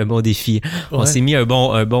s'est mis un bon défi. Ouais. On s'est mis un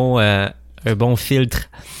bon filtre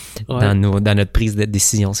dans notre prise de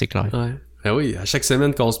décision, c'est clair. Ouais. Ben oui, à chaque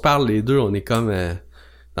semaine qu'on se parle, les deux, on est comme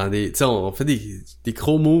dans des... Tu sais, on fait des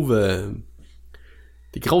gros moves,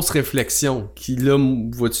 des grosses réflexions qui, là,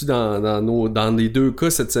 vois-tu, dans les deux cas,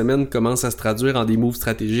 cette semaine, commencent à se traduire en des moves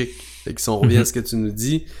stratégiques. Fait que si on revient à ce que tu nous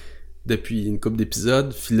dis, depuis une couple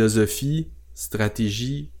d'épisodes, philosophie,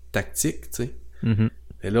 stratégie, tactique, tu sais.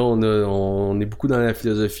 Et là, on est beaucoup dans la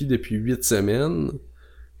philosophie depuis 8 semaines.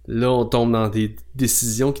 Là, on tombe dans des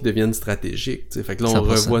décisions qui deviennent stratégiques. T'sais. Fait que là, on 100%.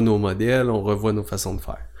 revoit nos modèles, on revoit nos façons de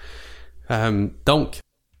faire. Donc,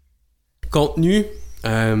 contenu, tu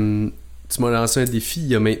m'as lancé un défi il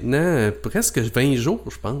y a maintenant presque 20 jours,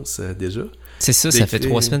 je pense, déjà. C'est ça, ça fait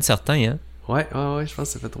 3 semaines certains, hein? Ouais, je pense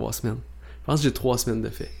que ça fait 3 semaines. Je pense que j'ai 3 semaines de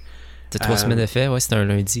fait. T'as 3 semaines de fait? Ouais, c'était un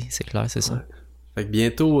lundi, c'est clair, c'est ça. Ouais. Fait que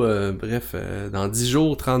bientôt, dans 10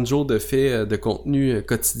 jours, 30 jours de fait de contenu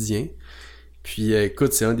quotidien. Puis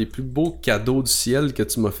écoute, c'est un des plus beaux cadeaux du ciel que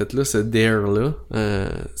tu m'as fait là, ce dare-là.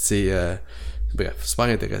 Bref, super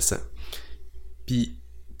intéressant. Puis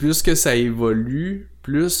plus que ça évolue,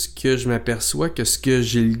 plus que je m'aperçois que ce que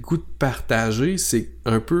j'ai le goût de partager, c'est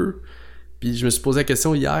un peu... Puis je me suis posé la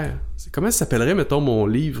question hier, comment ça s'appellerait, mettons, mon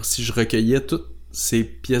livre si je recueillais toutes ces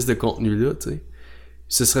pièces de contenu-là, tu sais?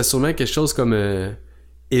 Ce serait sûrement quelque chose comme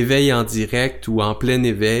éveil en direct ou en plein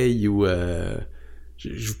éveil ou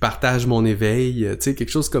je vous partage mon éveil, tu sais, quelque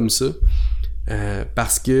chose comme ça.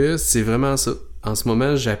 Parce que c'est vraiment ça. En ce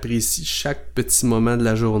moment, j'apprécie chaque petit moment de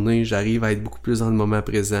la journée. J'arrive à être beaucoup plus dans le moment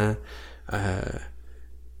présent.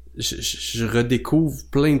 Je redécouvre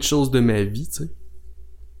plein de choses de ma vie, tu sais.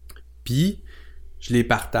 Puis, je les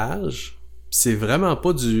partage. Puis c'est vraiment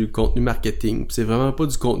pas du contenu marketing. Puis c'est vraiment pas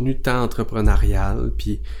du contenu tant entrepreneurial.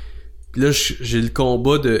 Puis là, j'ai le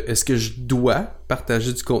combat de est-ce que je dois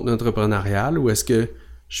partager du contenu entrepreneurial ou est-ce que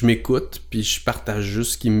je m'écoute puis je partage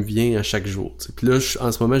juste ce qui me vient à chaque jour. T'sais. Puis là,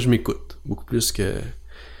 en ce moment, je m'écoute beaucoup plus que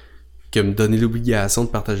me donner l'obligation de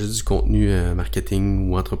partager du contenu marketing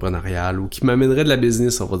ou entrepreneurial ou qui m'amènerait de la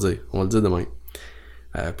business, on va le dire de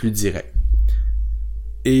même. Plus direct.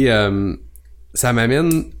 Et ça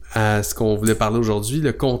m'amène à ce qu'on voulait parler aujourd'hui,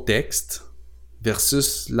 le contexte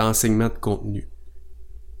versus l'enseignement de contenu.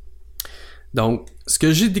 Donc, ce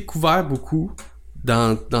que j'ai découvert beaucoup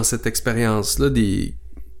dans cette expérience-là,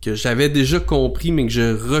 que j'avais déjà compris, mais que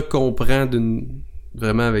je recomprends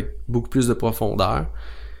vraiment avec beaucoup plus de profondeur,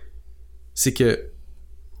 c'est que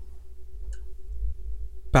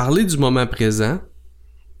parler du moment présent,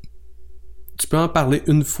 tu peux en parler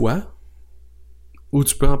une fois, ou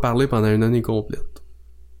tu peux en parler pendant une année complète.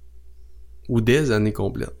 Ou des années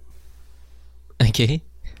complètes. OK.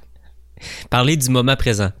 Parler du moment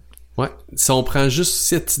présent. Ouais. Si on prend juste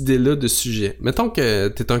cette idée-là de sujet. Mettons que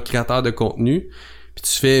tu es un créateur de contenu, puis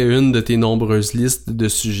tu fais une de tes nombreuses listes de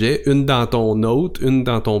sujets, une dans ton Note, une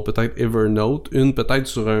dans ton peut-être Evernote, une peut-être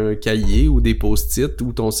sur un cahier ou des post-it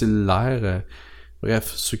ou ton cellulaire.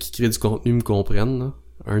 Bref, ceux qui créent du contenu me comprennent, là.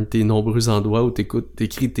 Un de tes nombreux endroits où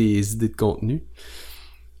t'écris tes idées de contenu.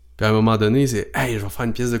 Puis à un moment donné, c'est « Hey, je vais faire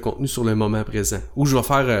une pièce de contenu sur le moment présent. » Ou je vais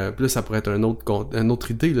faire... puis là, ça pourrait être une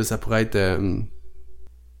autre idée. Là, ça pourrait être...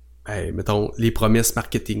 mettons, les promesses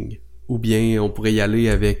marketing. Ou bien, on pourrait y aller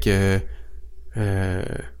avec le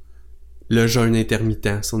jeûne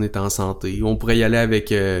intermittent, si on est en santé. Ou on pourrait y aller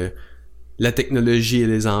avec la technologie et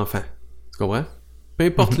les enfants. Tu comprends? Peu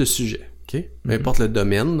importe le sujet, OK? Peu importe le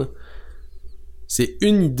domaine. C'est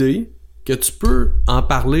une idée que tu peux en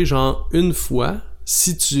parler genre une fois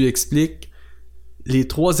si tu expliques les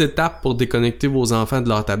 3 étapes pour déconnecter vos enfants de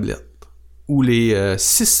leur tablette. Ou les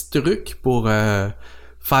 6 trucs pour faire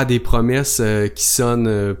des promesses qui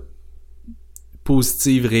sonnent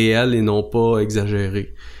positives, réelles et non pas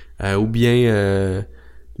exagérées. Ou bien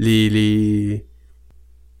les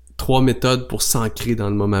 3 méthodes pour s'ancrer dans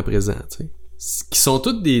le moment présent. Tu sais. Qui sont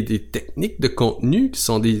toutes des techniques de contenu, qui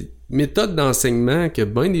sont des méthodes d'enseignement que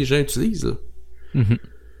bien des gens utilisent. Là. Mm-hmm.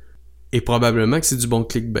 Et probablement que c'est du bon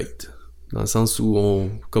clickbait. Dans le sens où,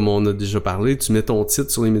 comme on a déjà parlé, tu mets ton titre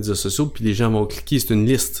sur les médias sociaux puis les gens vont cliquer, c'est une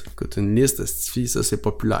liste. Écoute, une liste, ça c'est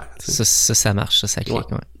populaire. Ça marche, ça clique,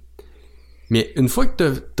 ouais. Mais une fois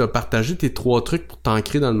que t'as partagé tes 3 trucs pour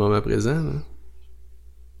t'ancrer dans le moment présent, là,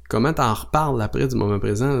 comment t'en reparles après du moment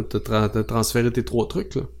présent? T'as transféré tes 3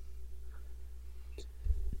 trucs, là.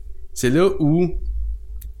 C'est là où,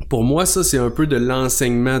 pour moi, ça, c'est un peu de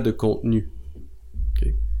l'enseignement de contenu.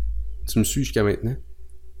 Okay. Tu me suis jusqu'à maintenant?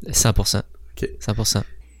 100%. OK. 100%.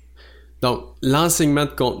 Donc, l'enseignement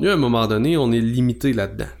de contenu, à un moment donné, on est limité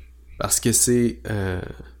là-dedans. Parce que c'est...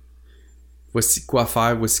 voici quoi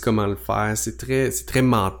faire, voici comment le faire. C'est très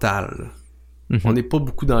mental. Mm-hmm. On n'est pas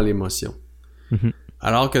beaucoup dans l'émotion. Mm-hmm.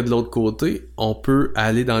 Alors que de l'autre côté, on peut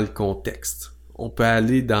aller dans le contexte. On peut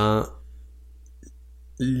aller dans...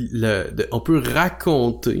 on peut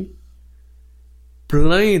raconter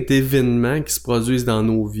plein d'événements qui se produisent dans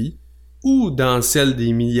nos vies ou dans celles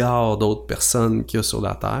des milliards d'autres personnes qu'il y a sur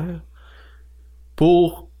la Terre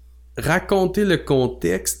pour raconter le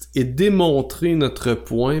contexte et démontrer notre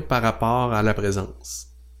point par rapport à la présence.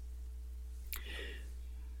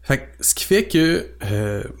 Fait que, ce qui fait que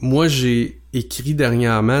moi j'ai écrit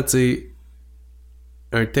dernièrement, tu sais,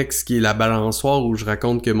 un texte qui est la balançoire où je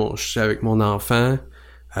raconte que je suis avec mon enfant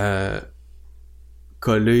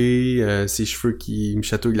collé, ses cheveux qui me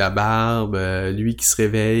chatouillent la barbe, lui qui se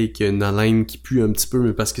réveille, qui a une haleine qui pue un petit peu,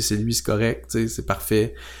 mais parce que c'est lui, c'est correct, tu sais, c'est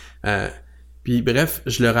parfait. Puis bref,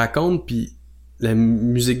 je le raconte, puis la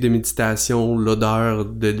musique de méditation, l'odeur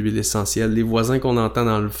de l'huile essentielle, les voisins qu'on entend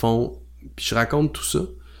dans le fond, puis je raconte tout ça.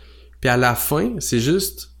 Puis à la fin, c'est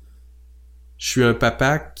juste, je suis un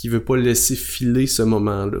papa qui veut pas laisser filer ce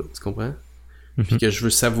moment-là, tu comprends? Mm-hmm. Puis que je veux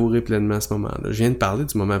savourer pleinement ce moment-là. Je viens de parler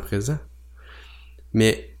du moment présent.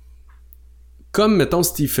 Mais comme, mettons,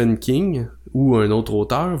 Stephen King ou un autre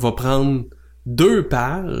auteur va prendre 2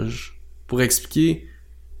 pages pour expliquer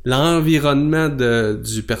l'environnement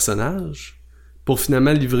du personnage pour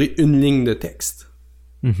finalement livrer une ligne de texte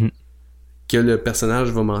que le personnage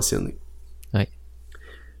va mentionner. Ouais.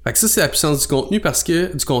 Fait que ça, c'est la puissance du contenu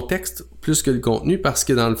du contexte plus que le contenu, parce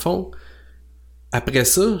que dans le fond, après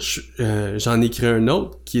ça, j'en ai créé un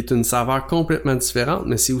autre qui est une saveur complètement différente,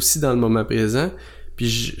 mais c'est aussi dans le moment présent.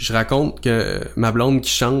 Puis je raconte que ma blonde qui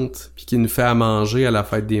chante puis qui nous fait à manger à la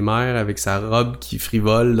fête des mères avec sa robe qui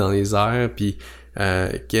frivole dans les airs, puis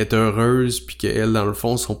qui est heureuse, puis qu'elle, dans le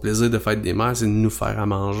fond, son plaisir de fête des mères, c'est de nous faire à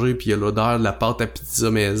manger, puis il y a l'odeur de la pâte à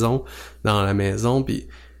pizza maison dans la maison, puis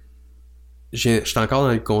je suis encore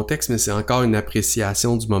dans le contexte, mais c'est encore une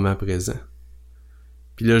appréciation du moment présent.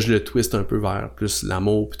 Puis là, je le twiste un peu vers plus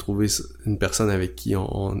l'amour, puis trouver une personne avec qui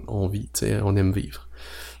on vit, tu sais, on aime vivre.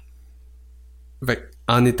 Fait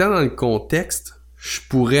en étant dans le contexte, je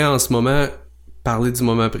pourrais en ce moment parler du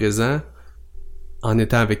moment présent en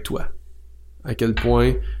étant avec toi. À quel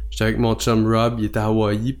point j'étais avec mon chum Rob, il était à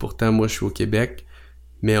Hawaï, pourtant moi je suis au Québec,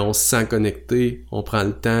 mais on se sent connecté, on prend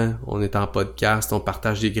le temps, on est en podcast, on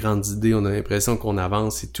partage des grandes idées, on a l'impression qu'on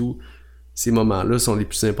avance et tout. Ces moments-là sont les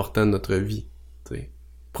plus importants de notre vie, t'sais,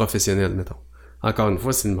 professionnelle, mettons. Encore une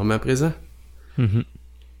fois, c'est le moment présent. Mm-hmm.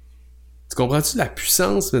 Tu comprends-tu la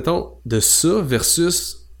puissance, mettons, de ça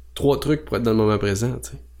versus 3 trucs pour être dans le moment présent,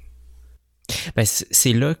 tu sais? Ben,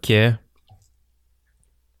 c'est là que...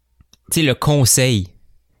 Tu sais, le conseil.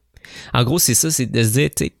 En gros, c'est ça, c'est de se dire,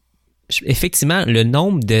 tu sais, effectivement, le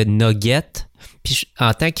nombre de nuggets, puis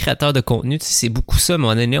en tant que créateur de contenu, tu sais, c'est beaucoup ça. À un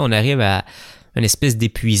moment donné, on arrive à une espèce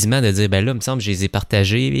d'épuisement de dire, ben là, il me semble que je les ai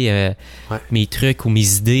partagés, mes trucs ou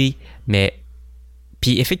mes idées, mais...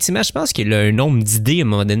 Puis effectivement, je pense que le nombre d'idées, à un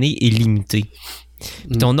moment donné, est limité.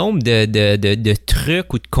 Puis ton nombre de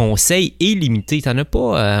trucs ou de conseils est limité. T'en as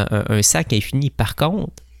pas un sac infini. Par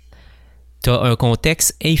contre, t'as un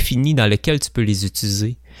contexte infini dans lequel tu peux les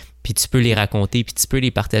utiliser, puis tu peux les raconter, puis tu peux les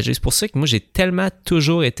partager. C'est pour ça que moi, j'ai tellement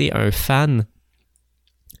toujours été un fan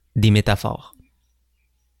des métaphores.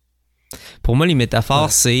 Pour moi, les métaphores,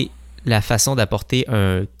 c'est la façon d'apporter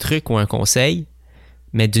un truc ou un conseil,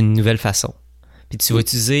 mais d'une nouvelle façon. Puis tu vas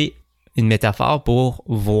utiliser une métaphore pour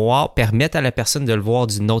permettre à la personne de le voir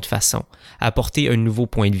d'une autre façon, apporter un nouveau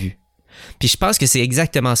point de vue. Puis je pense que c'est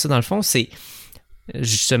exactement ça, dans le fond, c'est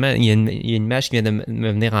justement, il y a une image qui vient de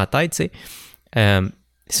me venir en tête, tu sais.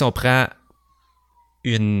 Si on prend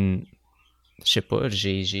une... Je sais pas,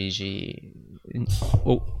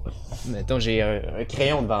 mettons, j'ai un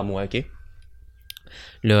crayon devant moi, OK?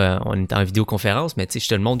 Là, on est en vidéoconférence, mais tu sais, je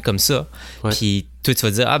te le montre comme ça. Ouais. Puis toi, tu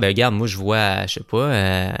vas dire, ah ben regarde, moi, je vois, je sais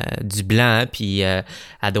pas, du blanc, puis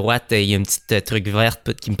à droite, il y a une petite truc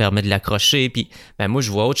verte qui me permet de l'accrocher. Puis ben moi,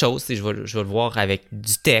 je vois autre chose. Je vais le voir avec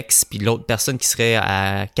du texte. Puis l'autre personne qui serait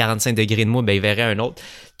à 45 degrés de moi, ben il verrait un autre.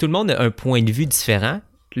 Tout le monde a un point de vue différent.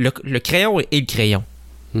 Le crayon est le crayon.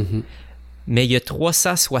 Mm-hmm. Mais il y a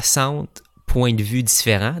 360 points de vue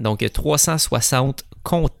différents. Donc, il y a 360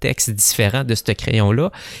 contextes différents de ce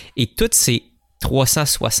crayon-là. Et tous ces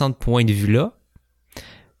 360 points de vue-là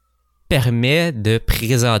permet de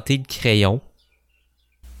présenter le crayon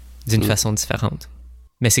d'une façon différente.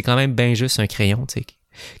 Mais c'est quand même bien juste un crayon, tu sais,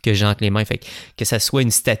 que j'ai entre les mains. Fait que ça soit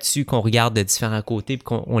une statue qu'on regarde de différents côtés, puis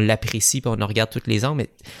qu'on l'apprécie, puis on regarde tous les angles, mais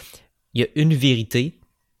il y a une vérité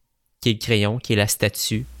qui est le crayon, qui est la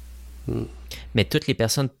statue. Mais toutes les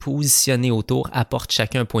personnes positionnées autour apportent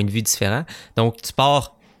chacun un point de vue différent. Donc, tu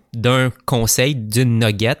pars d'un conseil, d'une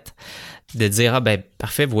nugget, de dire, ah ben,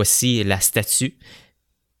 parfait, voici la statue,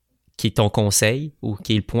 qui est ton conseil, ou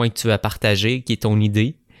qui est le point que tu veux partager, qui est ton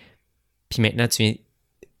idée. Puis maintenant,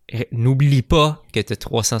 n'oublie pas que tu as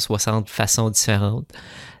 360 façons différentes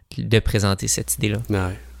de présenter cette idée-là.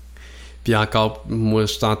 Ouais. Puis encore, moi,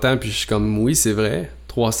 je t'entends, puis je suis comme, oui, c'est vrai,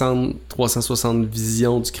 360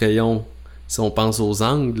 visions du crayon, si on pense aux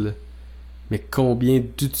angles, mais combien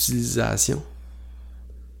d'utilisations?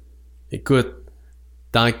 Écoute,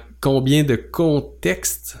 dans combien de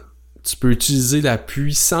contextes tu peux utiliser la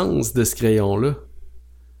puissance de ce crayon-là?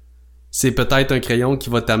 C'est peut-être un crayon qui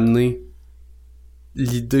va t'amener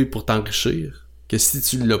l'idée pour t'enrichir, que si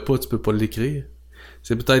tu l'as pas, tu peux pas l'écrire.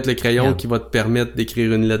 C'est peut-être le crayon qui va te permettre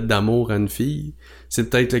d'écrire une lettre d'amour à une fille. C'est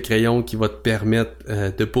peut-être le crayon qui va te permettre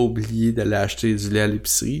de pas oublier d'aller acheter du lait à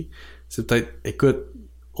l'épicerie. C'est peut-être... Écoute,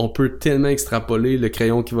 on peut tellement extrapoler le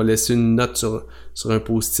crayon qui va laisser une note sur un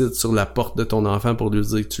post-it sur la porte de ton enfant pour lui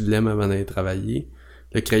dire que tu l'aimes avant d'aller travailler.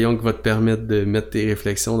 Le crayon qui va te permettre de mettre tes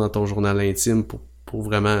réflexions dans ton journal intime pour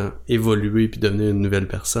vraiment évoluer puis devenir une nouvelle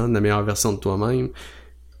personne, la meilleure version de toi-même.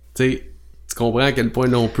 Tu sais, tu comprends à quel point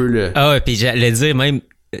là on peut le... Ah ouais, puis j'allais dire même,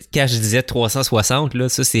 quand je disais 360, là,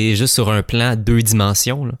 ça c'est juste sur un plan 2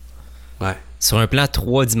 dimensions, là. Ouais. Sur un plan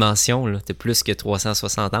 3 dimensions, là, t'as plus que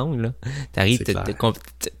 360 angles, là. T'arrives,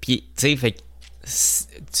 puis tu sais, fait que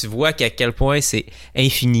tu vois qu'à quel point c'est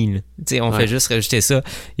infini, là. Tu sais, on fait juste rajouter ça.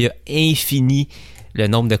 Il y a infini le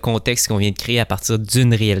nombre de contextes qu'on vient de créer à partir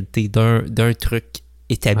d'une réalité, d'un truc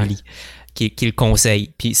établi, qui est le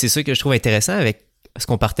conseil. Puis c'est ça que je trouve intéressant avec ce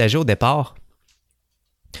qu'on partageait au départ.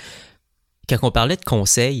 Quand on parlait de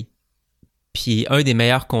conseils, puis un des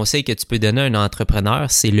meilleurs conseils que tu peux donner à un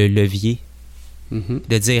entrepreneur, c'est le levier. Mm-hmm.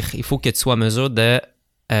 De dire, il faut que tu sois en mesure de...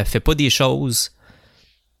 fais pas des choses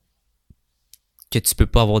que tu peux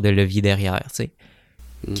pas avoir de levier derrière, tu sais.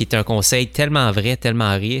 Qui est un conseil tellement vrai,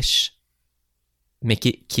 tellement riche, mais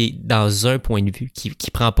qui est dans un point de vue,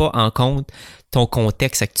 qui prend pas en compte ton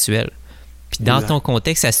contexte actuel. Puis dans ton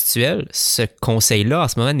contexte actuel, ce conseil-là, en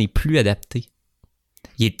ce moment, n'est plus adapté.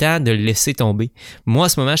 Il est temps de le laisser tomber. Moi, en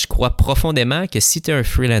ce moment, je crois profondément que si tu es un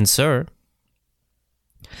freelancer,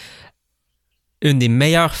 une des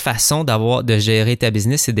meilleures façons de gérer ta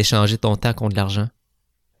business, c'est d'échanger ton temps contre de l'argent.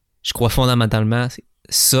 Je crois fondamentalement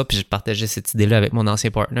ça, puis j'ai partagé cette idée-là avec mon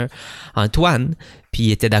ancien partner, Antoine, puis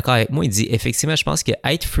il était d'accord avec moi. Il dit, effectivement, je pense que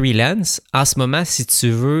être freelance, en ce moment, si tu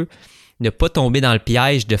veux ne pas tomber dans le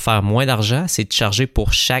piège de faire moins d'argent, c'est de charger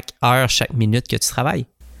pour chaque heure, chaque minute que tu travailles.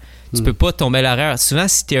 Tu peux pas tomber à l'horaire. Souvent,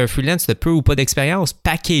 si tu es un freelance, tu as peu ou pas d'expérience,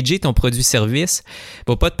 packager ton produit-service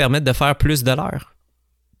va pas te permettre de faire plus de l'heure.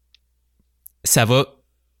 Ça va...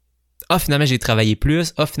 Ah, finalement, j'ai travaillé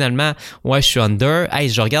plus. Ah, finalement, ouais, je suis under. Hey,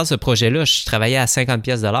 je regarde ce projet-là, je travaillais à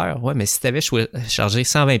 50$ de l'heure. Ouais, mais si tu avais chargé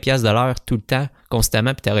 120$ de l'heure tout le temps,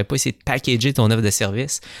 constamment, puis tu n'aurais pas essayé de packager ton offre de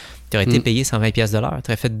service, tu aurais été payé 120$ de l'heure.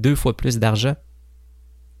 Tu aurais fait 2 fois plus d'argent.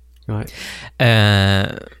 Ouais.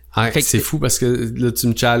 C'est fou parce que là, tu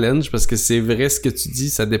me challenges parce que c'est vrai ce que tu dis,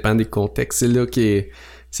 ça dépend des contextes. C'est là que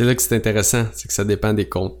c'est intéressant, c'est que ça dépend des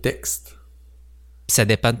contextes. Ça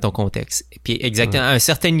dépend de ton contexte. Puis exactement, à un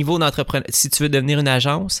certain niveau d'entrepreneur, si tu veux devenir une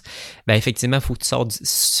agence, ben effectivement, il faut que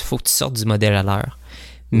tu sortes du modèle à l'heure.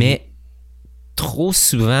 Mais trop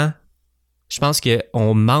souvent, je pense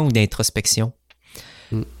qu'on manque d'introspection.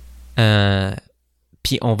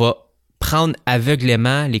 Puis on va prendre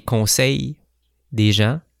aveuglément les conseils des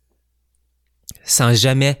gens sans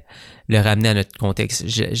jamais le ramener à notre contexte.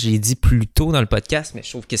 J'ai dit plus tôt dans le podcast, mais je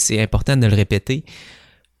trouve que c'est important de le répéter.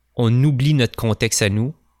 On oublie notre contexte à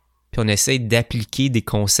nous, puis on essaie d'appliquer des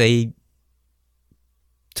conseils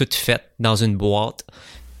tout faits dans une boîte,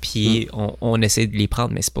 puis on essaie de les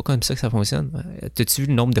prendre, mais c'est pas comme ça que ça fonctionne. T'as-tu vu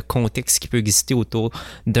le nombre de contextes qui peut exister autour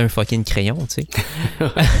d'un fucking crayon, tu sais?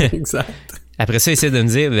 Exact. Après ça, essaie de me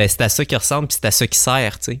dire, ben, c'est à ça qui ressemble, puis c'est à ça qui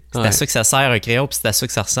sert, tu sais. C'est à ça que ça sert un crayon, puis c'est à ça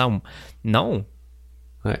que ça ressemble. Non.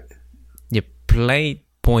 Ouais. Il y a plein de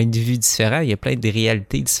points de vue différents, il y a plein de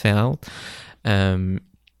réalités différentes.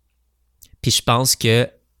 Puis je pense que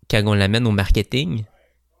quand on l'amène au marketing,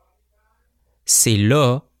 c'est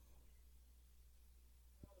là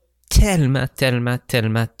tellement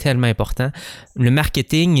important. Le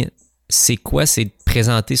marketing, c'est quoi? C'est de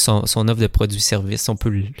présenter son offre de produit-service.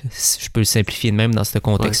 Je peux le simplifier de même dans ce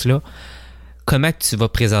contexte-là. Ouais. Comment que tu vas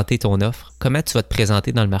présenter ton offre? Comment tu vas te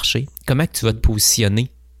présenter dans le marché? Comment que tu vas te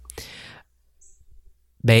positionner?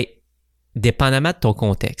 Ben, dépendamment de ton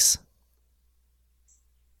contexte,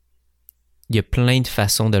 il y a plein de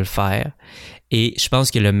façons de le faire. Et je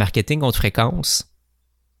pense que le marketing haute fréquence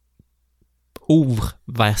ouvre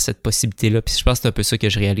vers cette possibilité-là. Puis je pense que c'est un peu ça que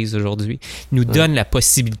je réalise aujourd'hui. Il nous donne la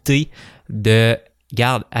possibilité de,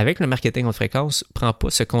 regarde, avec le marketing haute fréquence, prends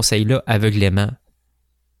pas ce conseil-là aveuglément.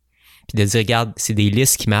 Puis de dire, regarde, c'est des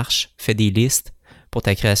listes qui marchent, fais des listes pour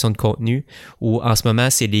ta création de contenu. Ou en ce moment,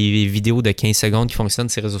 c'est les vidéos de 15 secondes qui fonctionnent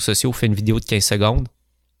sur les réseaux sociaux, fais une vidéo de 15 secondes.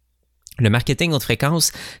 Le marketing haute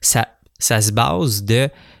fréquence, ça se base de,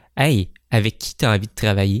 hey, avec qui tu as envie de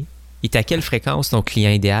travailler? Et à quelle fréquence ton client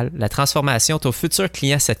idéal? La transformation, ton futur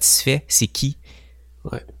client satisfait, c'est qui?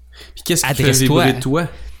 Ouais. Puis qu'est-ce qui te fait vibrer toi?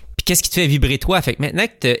 Puis qu'est-ce qui te fait vibrer toi? Fait que maintenant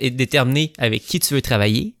que tu es déterminé avec qui tu veux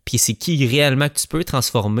travailler, puis c'est qui réellement que tu peux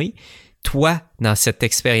transformer, toi, dans cette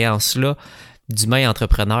expérience-là d'humain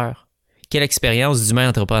entrepreneur, quelle expérience d'humain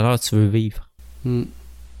entrepreneur tu veux vivre?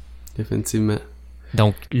 Définitivement.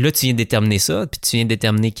 Donc là, tu viens de déterminer ça, puis tu viens de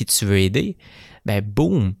déterminer qui tu veux aider. Ben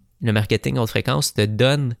boum! Le marketing haute fréquence te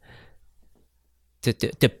donne,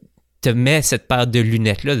 te met cette paire de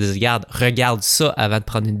lunettes-là, de dire, regarde ça avant de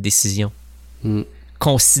prendre une décision.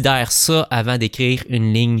 Considère ça avant d'écrire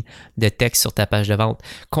une ligne de texte sur ta page de vente.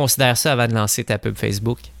 Considère ça avant de lancer ta pub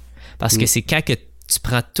Facebook. Parce que c'est quand que tu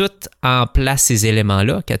prends tout en place ces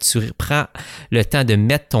éléments-là, quand tu prends le temps de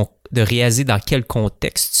de réaliser dans quel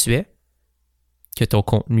contexte tu es, que ton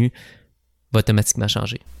contenu va automatiquement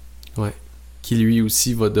changer. Ouais. Qui lui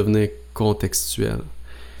aussi va devenir contextuel.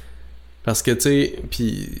 Parce que, tu sais,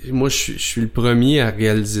 puis moi, je suis le premier à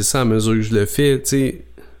réaliser ça à mesure que je le fais, tu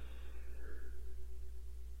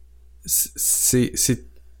sais.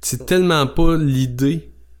 C'est tellement pas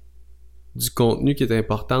l'idée du contenu qui est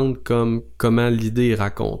importante comme comment l'idée est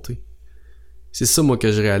racontée. C'est ça, moi,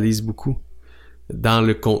 que je réalise beaucoup. Dans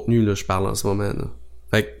le contenu, là, je parle en ce moment, là.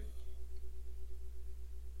 Fait que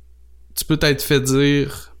tu peux t'être fait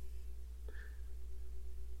dire...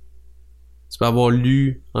 Tu peux avoir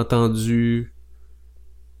lu, entendu,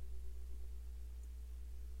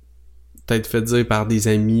 peut-être fait dire par des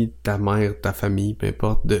amis, ta mère, ta famille, peu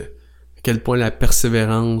importe, de à quel point la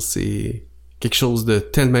persévérance est quelque chose de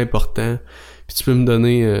tellement important. Puis tu peux me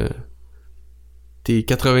donner tes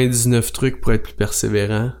 99 trucs pour être plus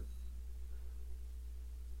persévérant.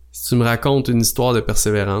 Si tu me racontes une histoire de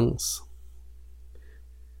persévérance,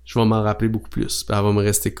 je vais m'en rappeler beaucoup plus. Puis elle va me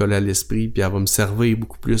rester collée à l'esprit, puis elle va me servir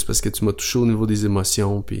beaucoup plus parce que tu m'as touché au niveau des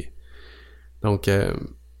émotions. Puis donc,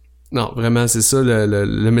 non, vraiment, c'est ça.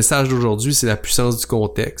 Le message d'aujourd'hui, c'est la puissance du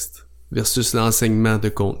contexte versus l'enseignement de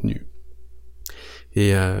contenu.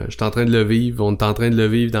 Et je suis en train de le vivre. On est en train de le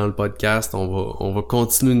vivre dans le podcast. On va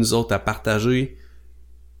continuer, nous autres, à partager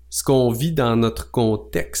ce qu'on vit dans notre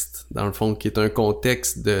contexte, dans le fond, qui est un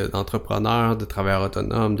contexte d'entrepreneur, de travailleur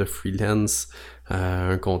autonome, de freelance,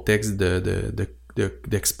 un contexte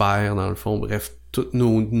d'experts, dans le fond. Bref, toutes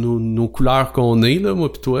nos couleurs qu'on est, là,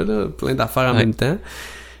 moi pis toi, là, plein d'affaires en même temps.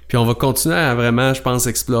 Puis on va continuer à vraiment, je pense,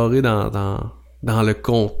 explorer dans le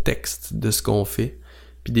contexte de ce qu'on fait,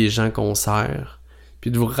 puis des gens qu'on sert,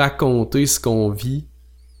 puis de vous raconter ce qu'on vit,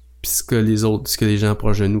 puis ce que les gens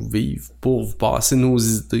proches de nous vivent, pour vous passer nos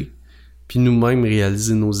idées, puis nous-mêmes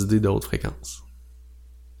réaliser nos idées de haute fréquence.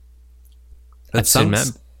 Absolument.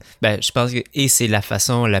 Ben, je pense que c'est la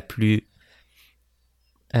façon la plus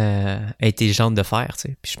intelligente de faire, tu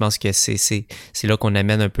sais. Puis je pense que c'est là qu'on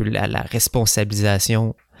amène un peu la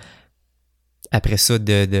responsabilisation après ça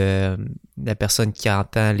de la personne qui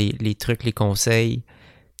entend les trucs, les conseils,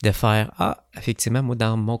 de faire effectivement, moi,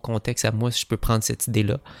 dans mon contexte, à moi, je peux prendre cette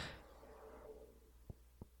idée-là.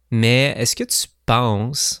 Mais est-ce que tu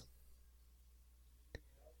penses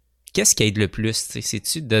qu'est-ce qui aide le plus?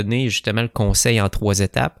 C'est-tu donner justement le conseil en 3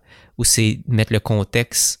 étapes ou c'est mettre le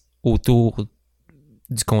contexte autour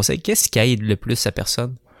du conseil? Qu'est-ce qui aide le plus la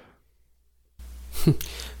personne?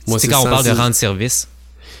 Moi, c'est quand on parle de rendre service.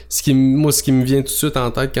 Ce qui me vient tout de suite en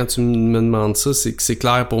tête quand tu me demandes ça, c'est que c'est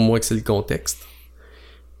clair pour moi que c'est le contexte.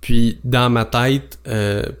 Puis, dans ma tête,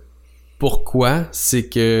 pourquoi? C'est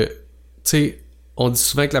que, tu sais, on dit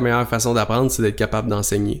souvent que la meilleure façon d'apprendre, c'est d'être capable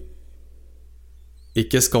d'enseigner. Et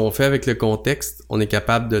qu'est-ce qu'on fait avec le contexte? On est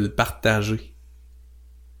capable de le partager.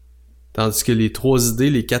 Tandis que les 3 idées,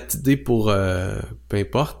 les 4 idées pour peu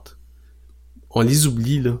importe, on les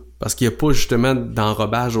oublie, là. Parce qu'il n'y a pas justement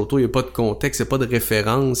d'enrobage autour, il n'y a pas de contexte, il n'y a pas de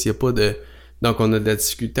référence, il n'y a pas de... Donc on a de la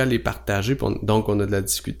difficulté à les partager, donc on a de la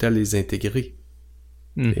difficulté à les intégrer.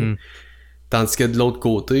 Mm-hmm. Tandis que de l'autre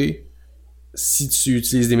côté, si tu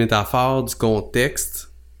utilises des métaphores, du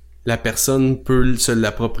contexte, la personne peut se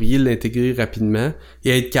l'approprier, l'intégrer rapidement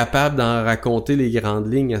et être capable d'en raconter les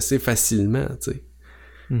grandes lignes assez facilement, tu sais.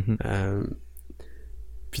 Mm-hmm.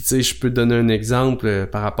 Puis tu sais, je peux te donner un exemple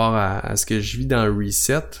par rapport à ce que je vis dans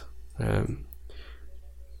Reset.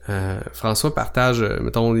 François partage,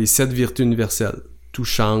 mettons, les 7 vertus universelles. Tout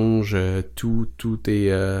change, tout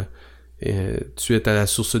est... tu es à la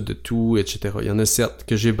source de tout, etc. Il y en a 7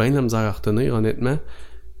 que j'ai bien de la misère à retenir, honnêtement.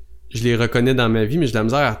 Je les reconnais dans ma vie, mais j'ai de la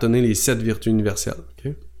misère à retenir les 7 vertus universelles.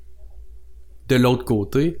 Okay? De l'autre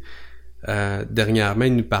côté, dernièrement,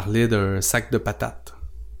 il nous parlait d'un sac de patates.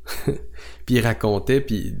 Puis il racontait,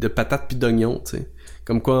 puis de patates puis d'oignons, tu sais.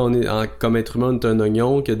 Comme quoi, comme être humain, on est un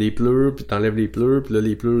oignon qui a des pleurs, puis t'enlèves les pleurs, puis là,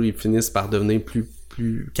 les pleurs, ils finissent par devenir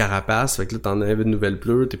plus carapace, fait que là, t'enlèves une nouvelle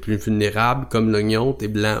pleure, t'es plus vulnérable, comme l'oignon, t'es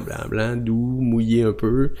blanc, doux, mouillé un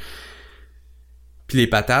peu. Puis les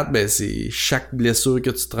patates, ben c'est chaque blessure que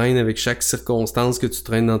tu traînes, avec chaque circonstance que tu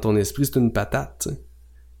traînes dans ton esprit, c'est une patate,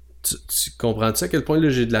 tu comprends-tu à quel point là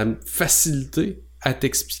j'ai de la facilité à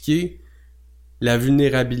t'expliquer la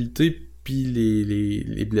vulnérabilité puis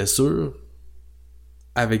les blessures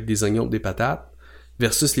avec des oignons, des patates,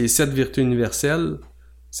 versus les 7 vertus universelles.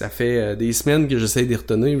 Ça fait des semaines que j'essaie d'y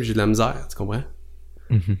retenir et j'ai de la misère, tu comprends?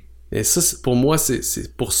 Mm-hmm. Et ça, pour moi,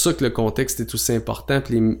 c'est pour ça que le contexte est aussi important.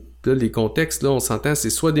 Puis les contextes, là, on s'entend, c'est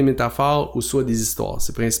soit des métaphores ou soit des histoires.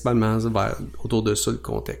 C'est principalement autour de ça, le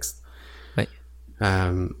contexte. Oui.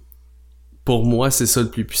 Pour moi, c'est ça le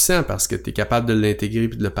plus puissant parce que t'es capable de l'intégrer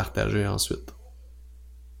puis de le partager ensuite.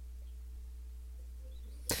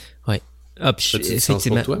 Oui. Ah, puis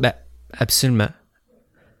effectivement, pour toi? Ben, absolument.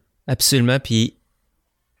 Absolument, puis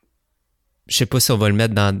je sais pas si on va le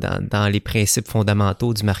mettre dans les principes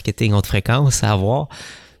fondamentaux du marketing haute fréquence à avoir,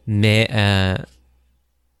 mais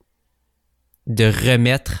de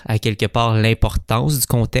remettre à quelque part l'importance du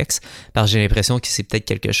contexte, parce que j'ai l'impression que c'est peut-être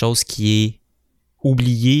quelque chose qui est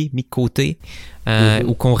oublié, mis de côté,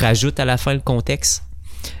 ou qu'on rajoute à la fin le contexte,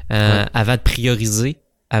 avant de prioriser,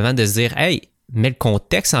 avant de se dire « Hey, mets le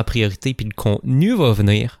contexte en priorité, puis le contenu va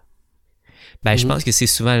venir. » Ben, je pense que c'est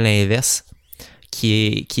souvent l'inverse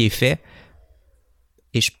qui est fait.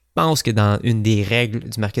 Et je pense que dans une des règles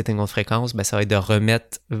du marketing haute fréquence, ben, ça va être de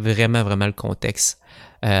remettre vraiment, vraiment le contexte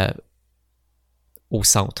au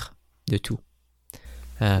centre de tout.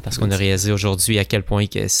 Parce qu'on a réalisé aujourd'hui à quel point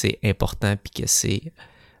que c'est important puis que c'est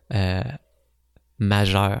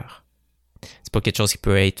majeur. C'est pas quelque chose qui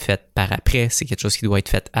peut être fait par après, c'est quelque chose qui doit être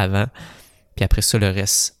fait avant. Puis après ça, le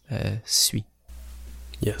reste suit.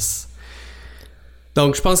 Yes.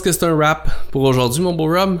 Donc, je pense que c'est un wrap pour aujourd'hui, mon beau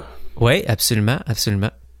Rob. Oui, absolument,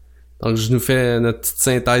 absolument. Donc, je nous fais notre petite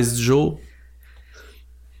synthèse du jour.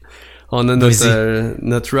 On a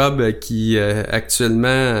notre Rob qui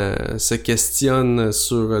actuellement se questionne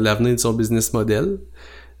sur l'avenir de son business model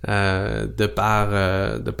de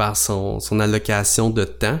par son allocation de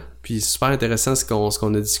temps. Puis, super intéressant ce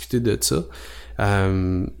qu'on a discuté de ça.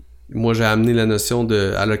 Moi, j'ai amené la notion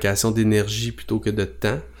de allocation d'énergie plutôt que de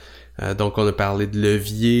temps. Donc, on a parlé de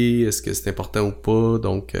levier, est-ce que c'est important ou pas.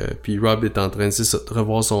 Donc, puis Rob est en train de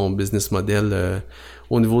revoir son business model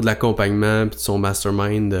au niveau de l'accompagnement puis de son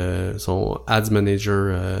mastermind, son Ads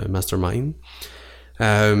Manager Mastermind.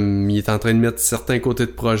 Il est en train de mettre certains côtés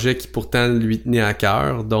de projet qui pourtant lui tenaient à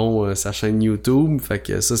cœur, dont sa chaîne YouTube. Fait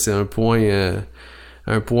que ça, c'est un point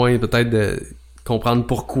peut-être de comprendre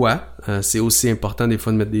pourquoi. C'est aussi important des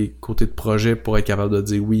fois de mettre des côtés de projet pour être capable de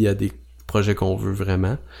dire oui à des projets qu'on veut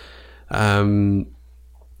vraiment. Il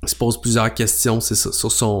se pose plusieurs questions, c'est ça,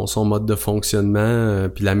 sur son mode de fonctionnement,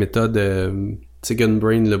 puis la méthode Gun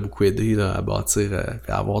Brain l'a beaucoup aidé là, à bâtir,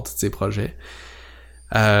 à avoir tous ces projets.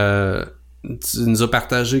 Tu nous as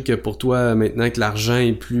partagé que pour toi, maintenant que l'argent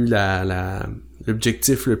est plus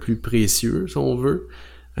l'objectif le plus précieux, si on veut,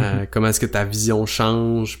 comment est-ce que ta vision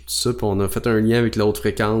change, tout ça, puis on a fait un lien avec l'autre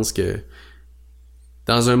fréquence que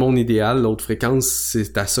dans un monde idéal, l'autre fréquence,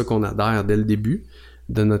 c'est à ça qu'on adhère dès le début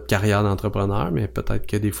de notre carrière d'entrepreneur, mais peut-être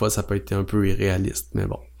que des fois ça peut être un peu irréaliste, mais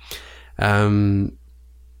bon.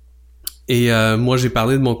 Moi j'ai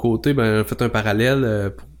parlé de mon côté, j'ai fait un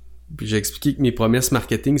parallèle, puis j'ai expliqué que mes promesses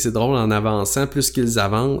marketing, c'est drôle, en avançant, plus que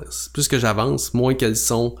j'avance, moins qu'elles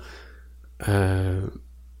sont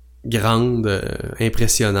grandes,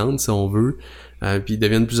 impressionnantes si on veut, puis ils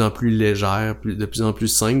deviennent de plus en plus légères, de plus en plus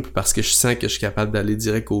simples, parce que je sens que je suis capable d'aller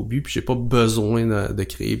direct au but, puis j'ai pas besoin de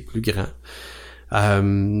créer plus grand.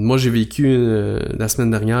 Moi j'ai vécu la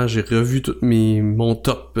semaine dernière, j'ai revu mon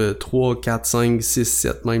top 3, 4, 5, 6,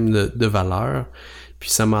 7 même de valeurs, puis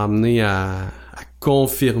ça m'a amené à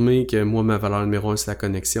confirmer que moi, ma valeur numéro 1, c'est la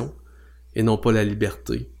connexion et non pas la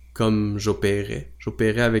liberté, comme j'opérais.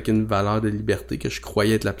 J'opérais avec une valeur de liberté que je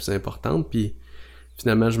croyais être la plus importante, puis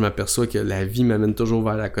finalement, je m'aperçois que la vie m'amène toujours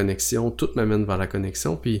vers la connexion, tout m'amène vers la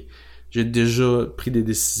connexion, puis j'ai déjà pris des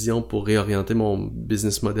décisions pour réorienter mon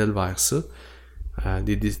business model vers ça.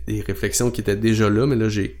 Des réflexions qui étaient déjà là, mais là,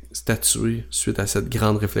 j'ai statué suite à cette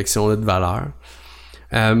grande réflexion-là de valeur.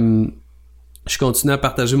 Je continue à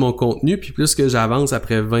partager mon contenu, puis plus que j'avance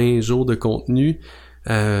après 20 jours de contenu,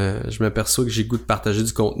 je m'aperçois que j'ai goût de partager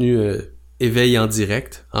du contenu éveil en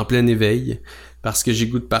direct, en plein éveil, parce que j'ai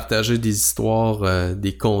goût de partager des histoires,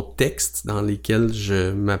 des contextes dans lesquels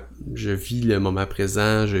je vis le moment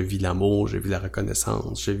présent, je vis l'amour, je vis la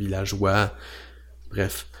reconnaissance, je vis la joie,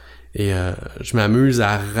 bref. Et je m'amuse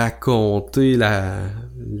à raconter la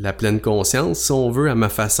pleine conscience, si on veut, à ma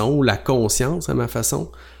façon, ou la conscience à ma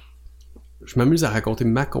façon. Je m'amuse à raconter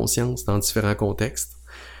ma conscience dans différents contextes.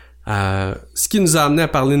 Ce qui nous a amené à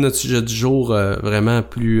parler de notre sujet du jour, vraiment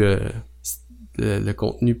plus... le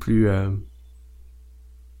contenu plus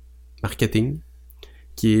marketing,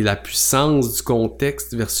 qui est la puissance du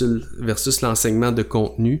contexte versus l'enseignement de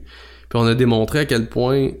contenu. Puis on a démontré à quel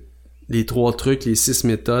point les 3 trucs, les 6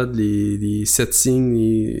 méthodes, les 7 signes,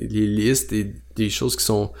 les listes, et des choses qui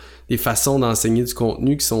sont des façons d'enseigner du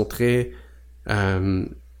contenu qui sont très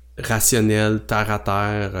rationnelles, terre à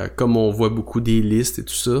terre, comme on voit beaucoup des listes et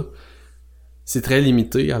tout ça. C'est très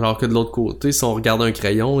limité, alors que de l'autre côté, si on regarde un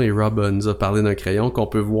crayon, et Rob nous a parlé d'un crayon, qu'on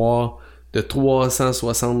peut voir de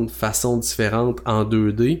 360 façons différentes en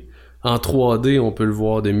 2D. En 3D, on peut le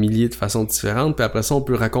voir de milliers de façons différentes, puis après ça, on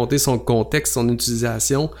peut raconter son contexte, son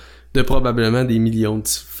utilisation de probablement des millions de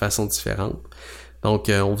façons différentes. Donc,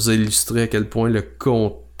 on vous a illustré à quel point le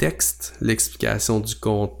contexte, l'explication du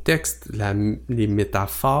contexte, les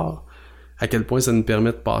métaphores, à quel point ça nous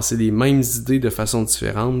permet de passer les mêmes idées de façon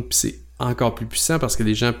différente, puis c'est encore plus puissant parce que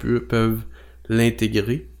les gens peuvent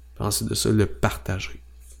l'intégrer, puis ensuite de ça, le partager.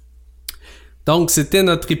 Donc, c'était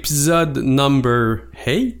notre épisode number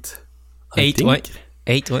 8. 8, ouais.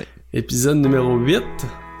 Épisode numéro 8.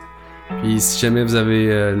 Puis si jamais vous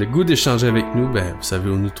avez le goût d'échanger avec nous, ben vous savez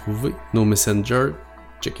où nous trouver. Nos messengers.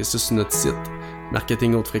 Checkez ça sur notre site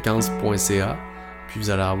marketinghautefréquence.ca. Puis vous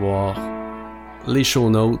allez avoir les show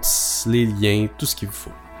notes, les liens, tout ce qu'il vous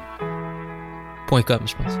faut. .com,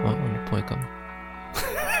 je pense. Ouais, on est .com.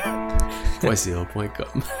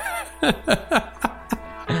 .ca.com.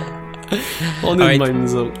 On est de même,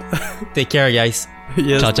 nous autres. Take care, guys.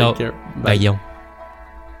 Yes, ciao. Care. Bye, Guillaume.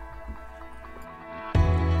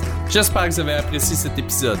 J'espère que vous avez apprécié cet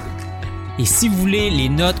épisode. Et si vous voulez les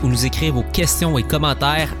notes ou nous écrire vos questions et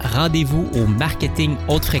commentaires, rendez-vous au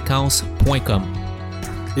marketinghautefréquence.com.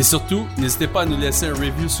 Et surtout, n'hésitez pas à nous laisser un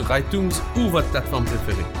review sur iTunes ou votre plateforme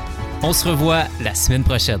préférée. On se revoit la semaine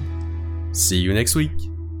prochaine. See you next week.